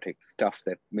 geopolitics, stuff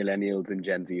that millennials and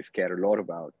Gen Zs care a lot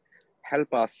about,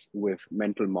 help us with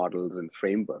mental models and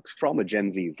frameworks from a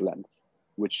Gen Z's lens,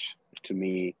 which to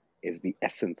me is the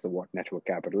essence of what network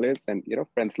capital is. And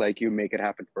friends like you make it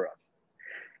happen for us.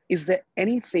 Is there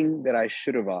anything that I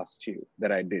should have asked you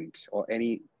that I didn't, or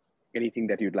anything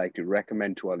that you'd like to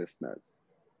recommend to our listeners?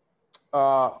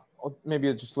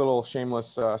 Maybe just a little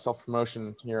shameless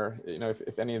self-promotion here.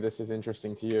 If any of this is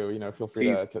interesting to you, feel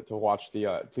free to watch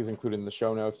please include in the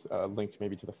show notes link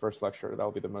maybe to the first lecture.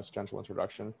 That'll be the most gentle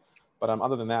introduction. But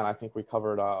other than that, I think we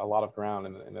covered a lot of ground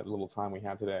in the little time we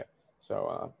had today.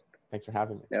 So thanks for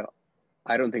having me. Yeah,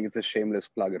 I don't think it's a shameless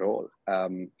plug at all.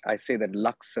 I say that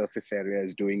Lux Surface Area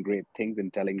is doing great things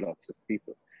and telling lots of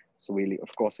people. So we'll,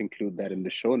 of course, include that in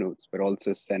the show notes, but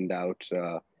also send out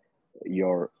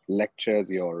your lectures,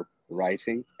 your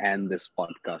writing, and this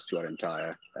podcast to our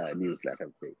entire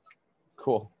newsletter, please.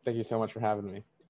 Cool. Thank you so much for having me.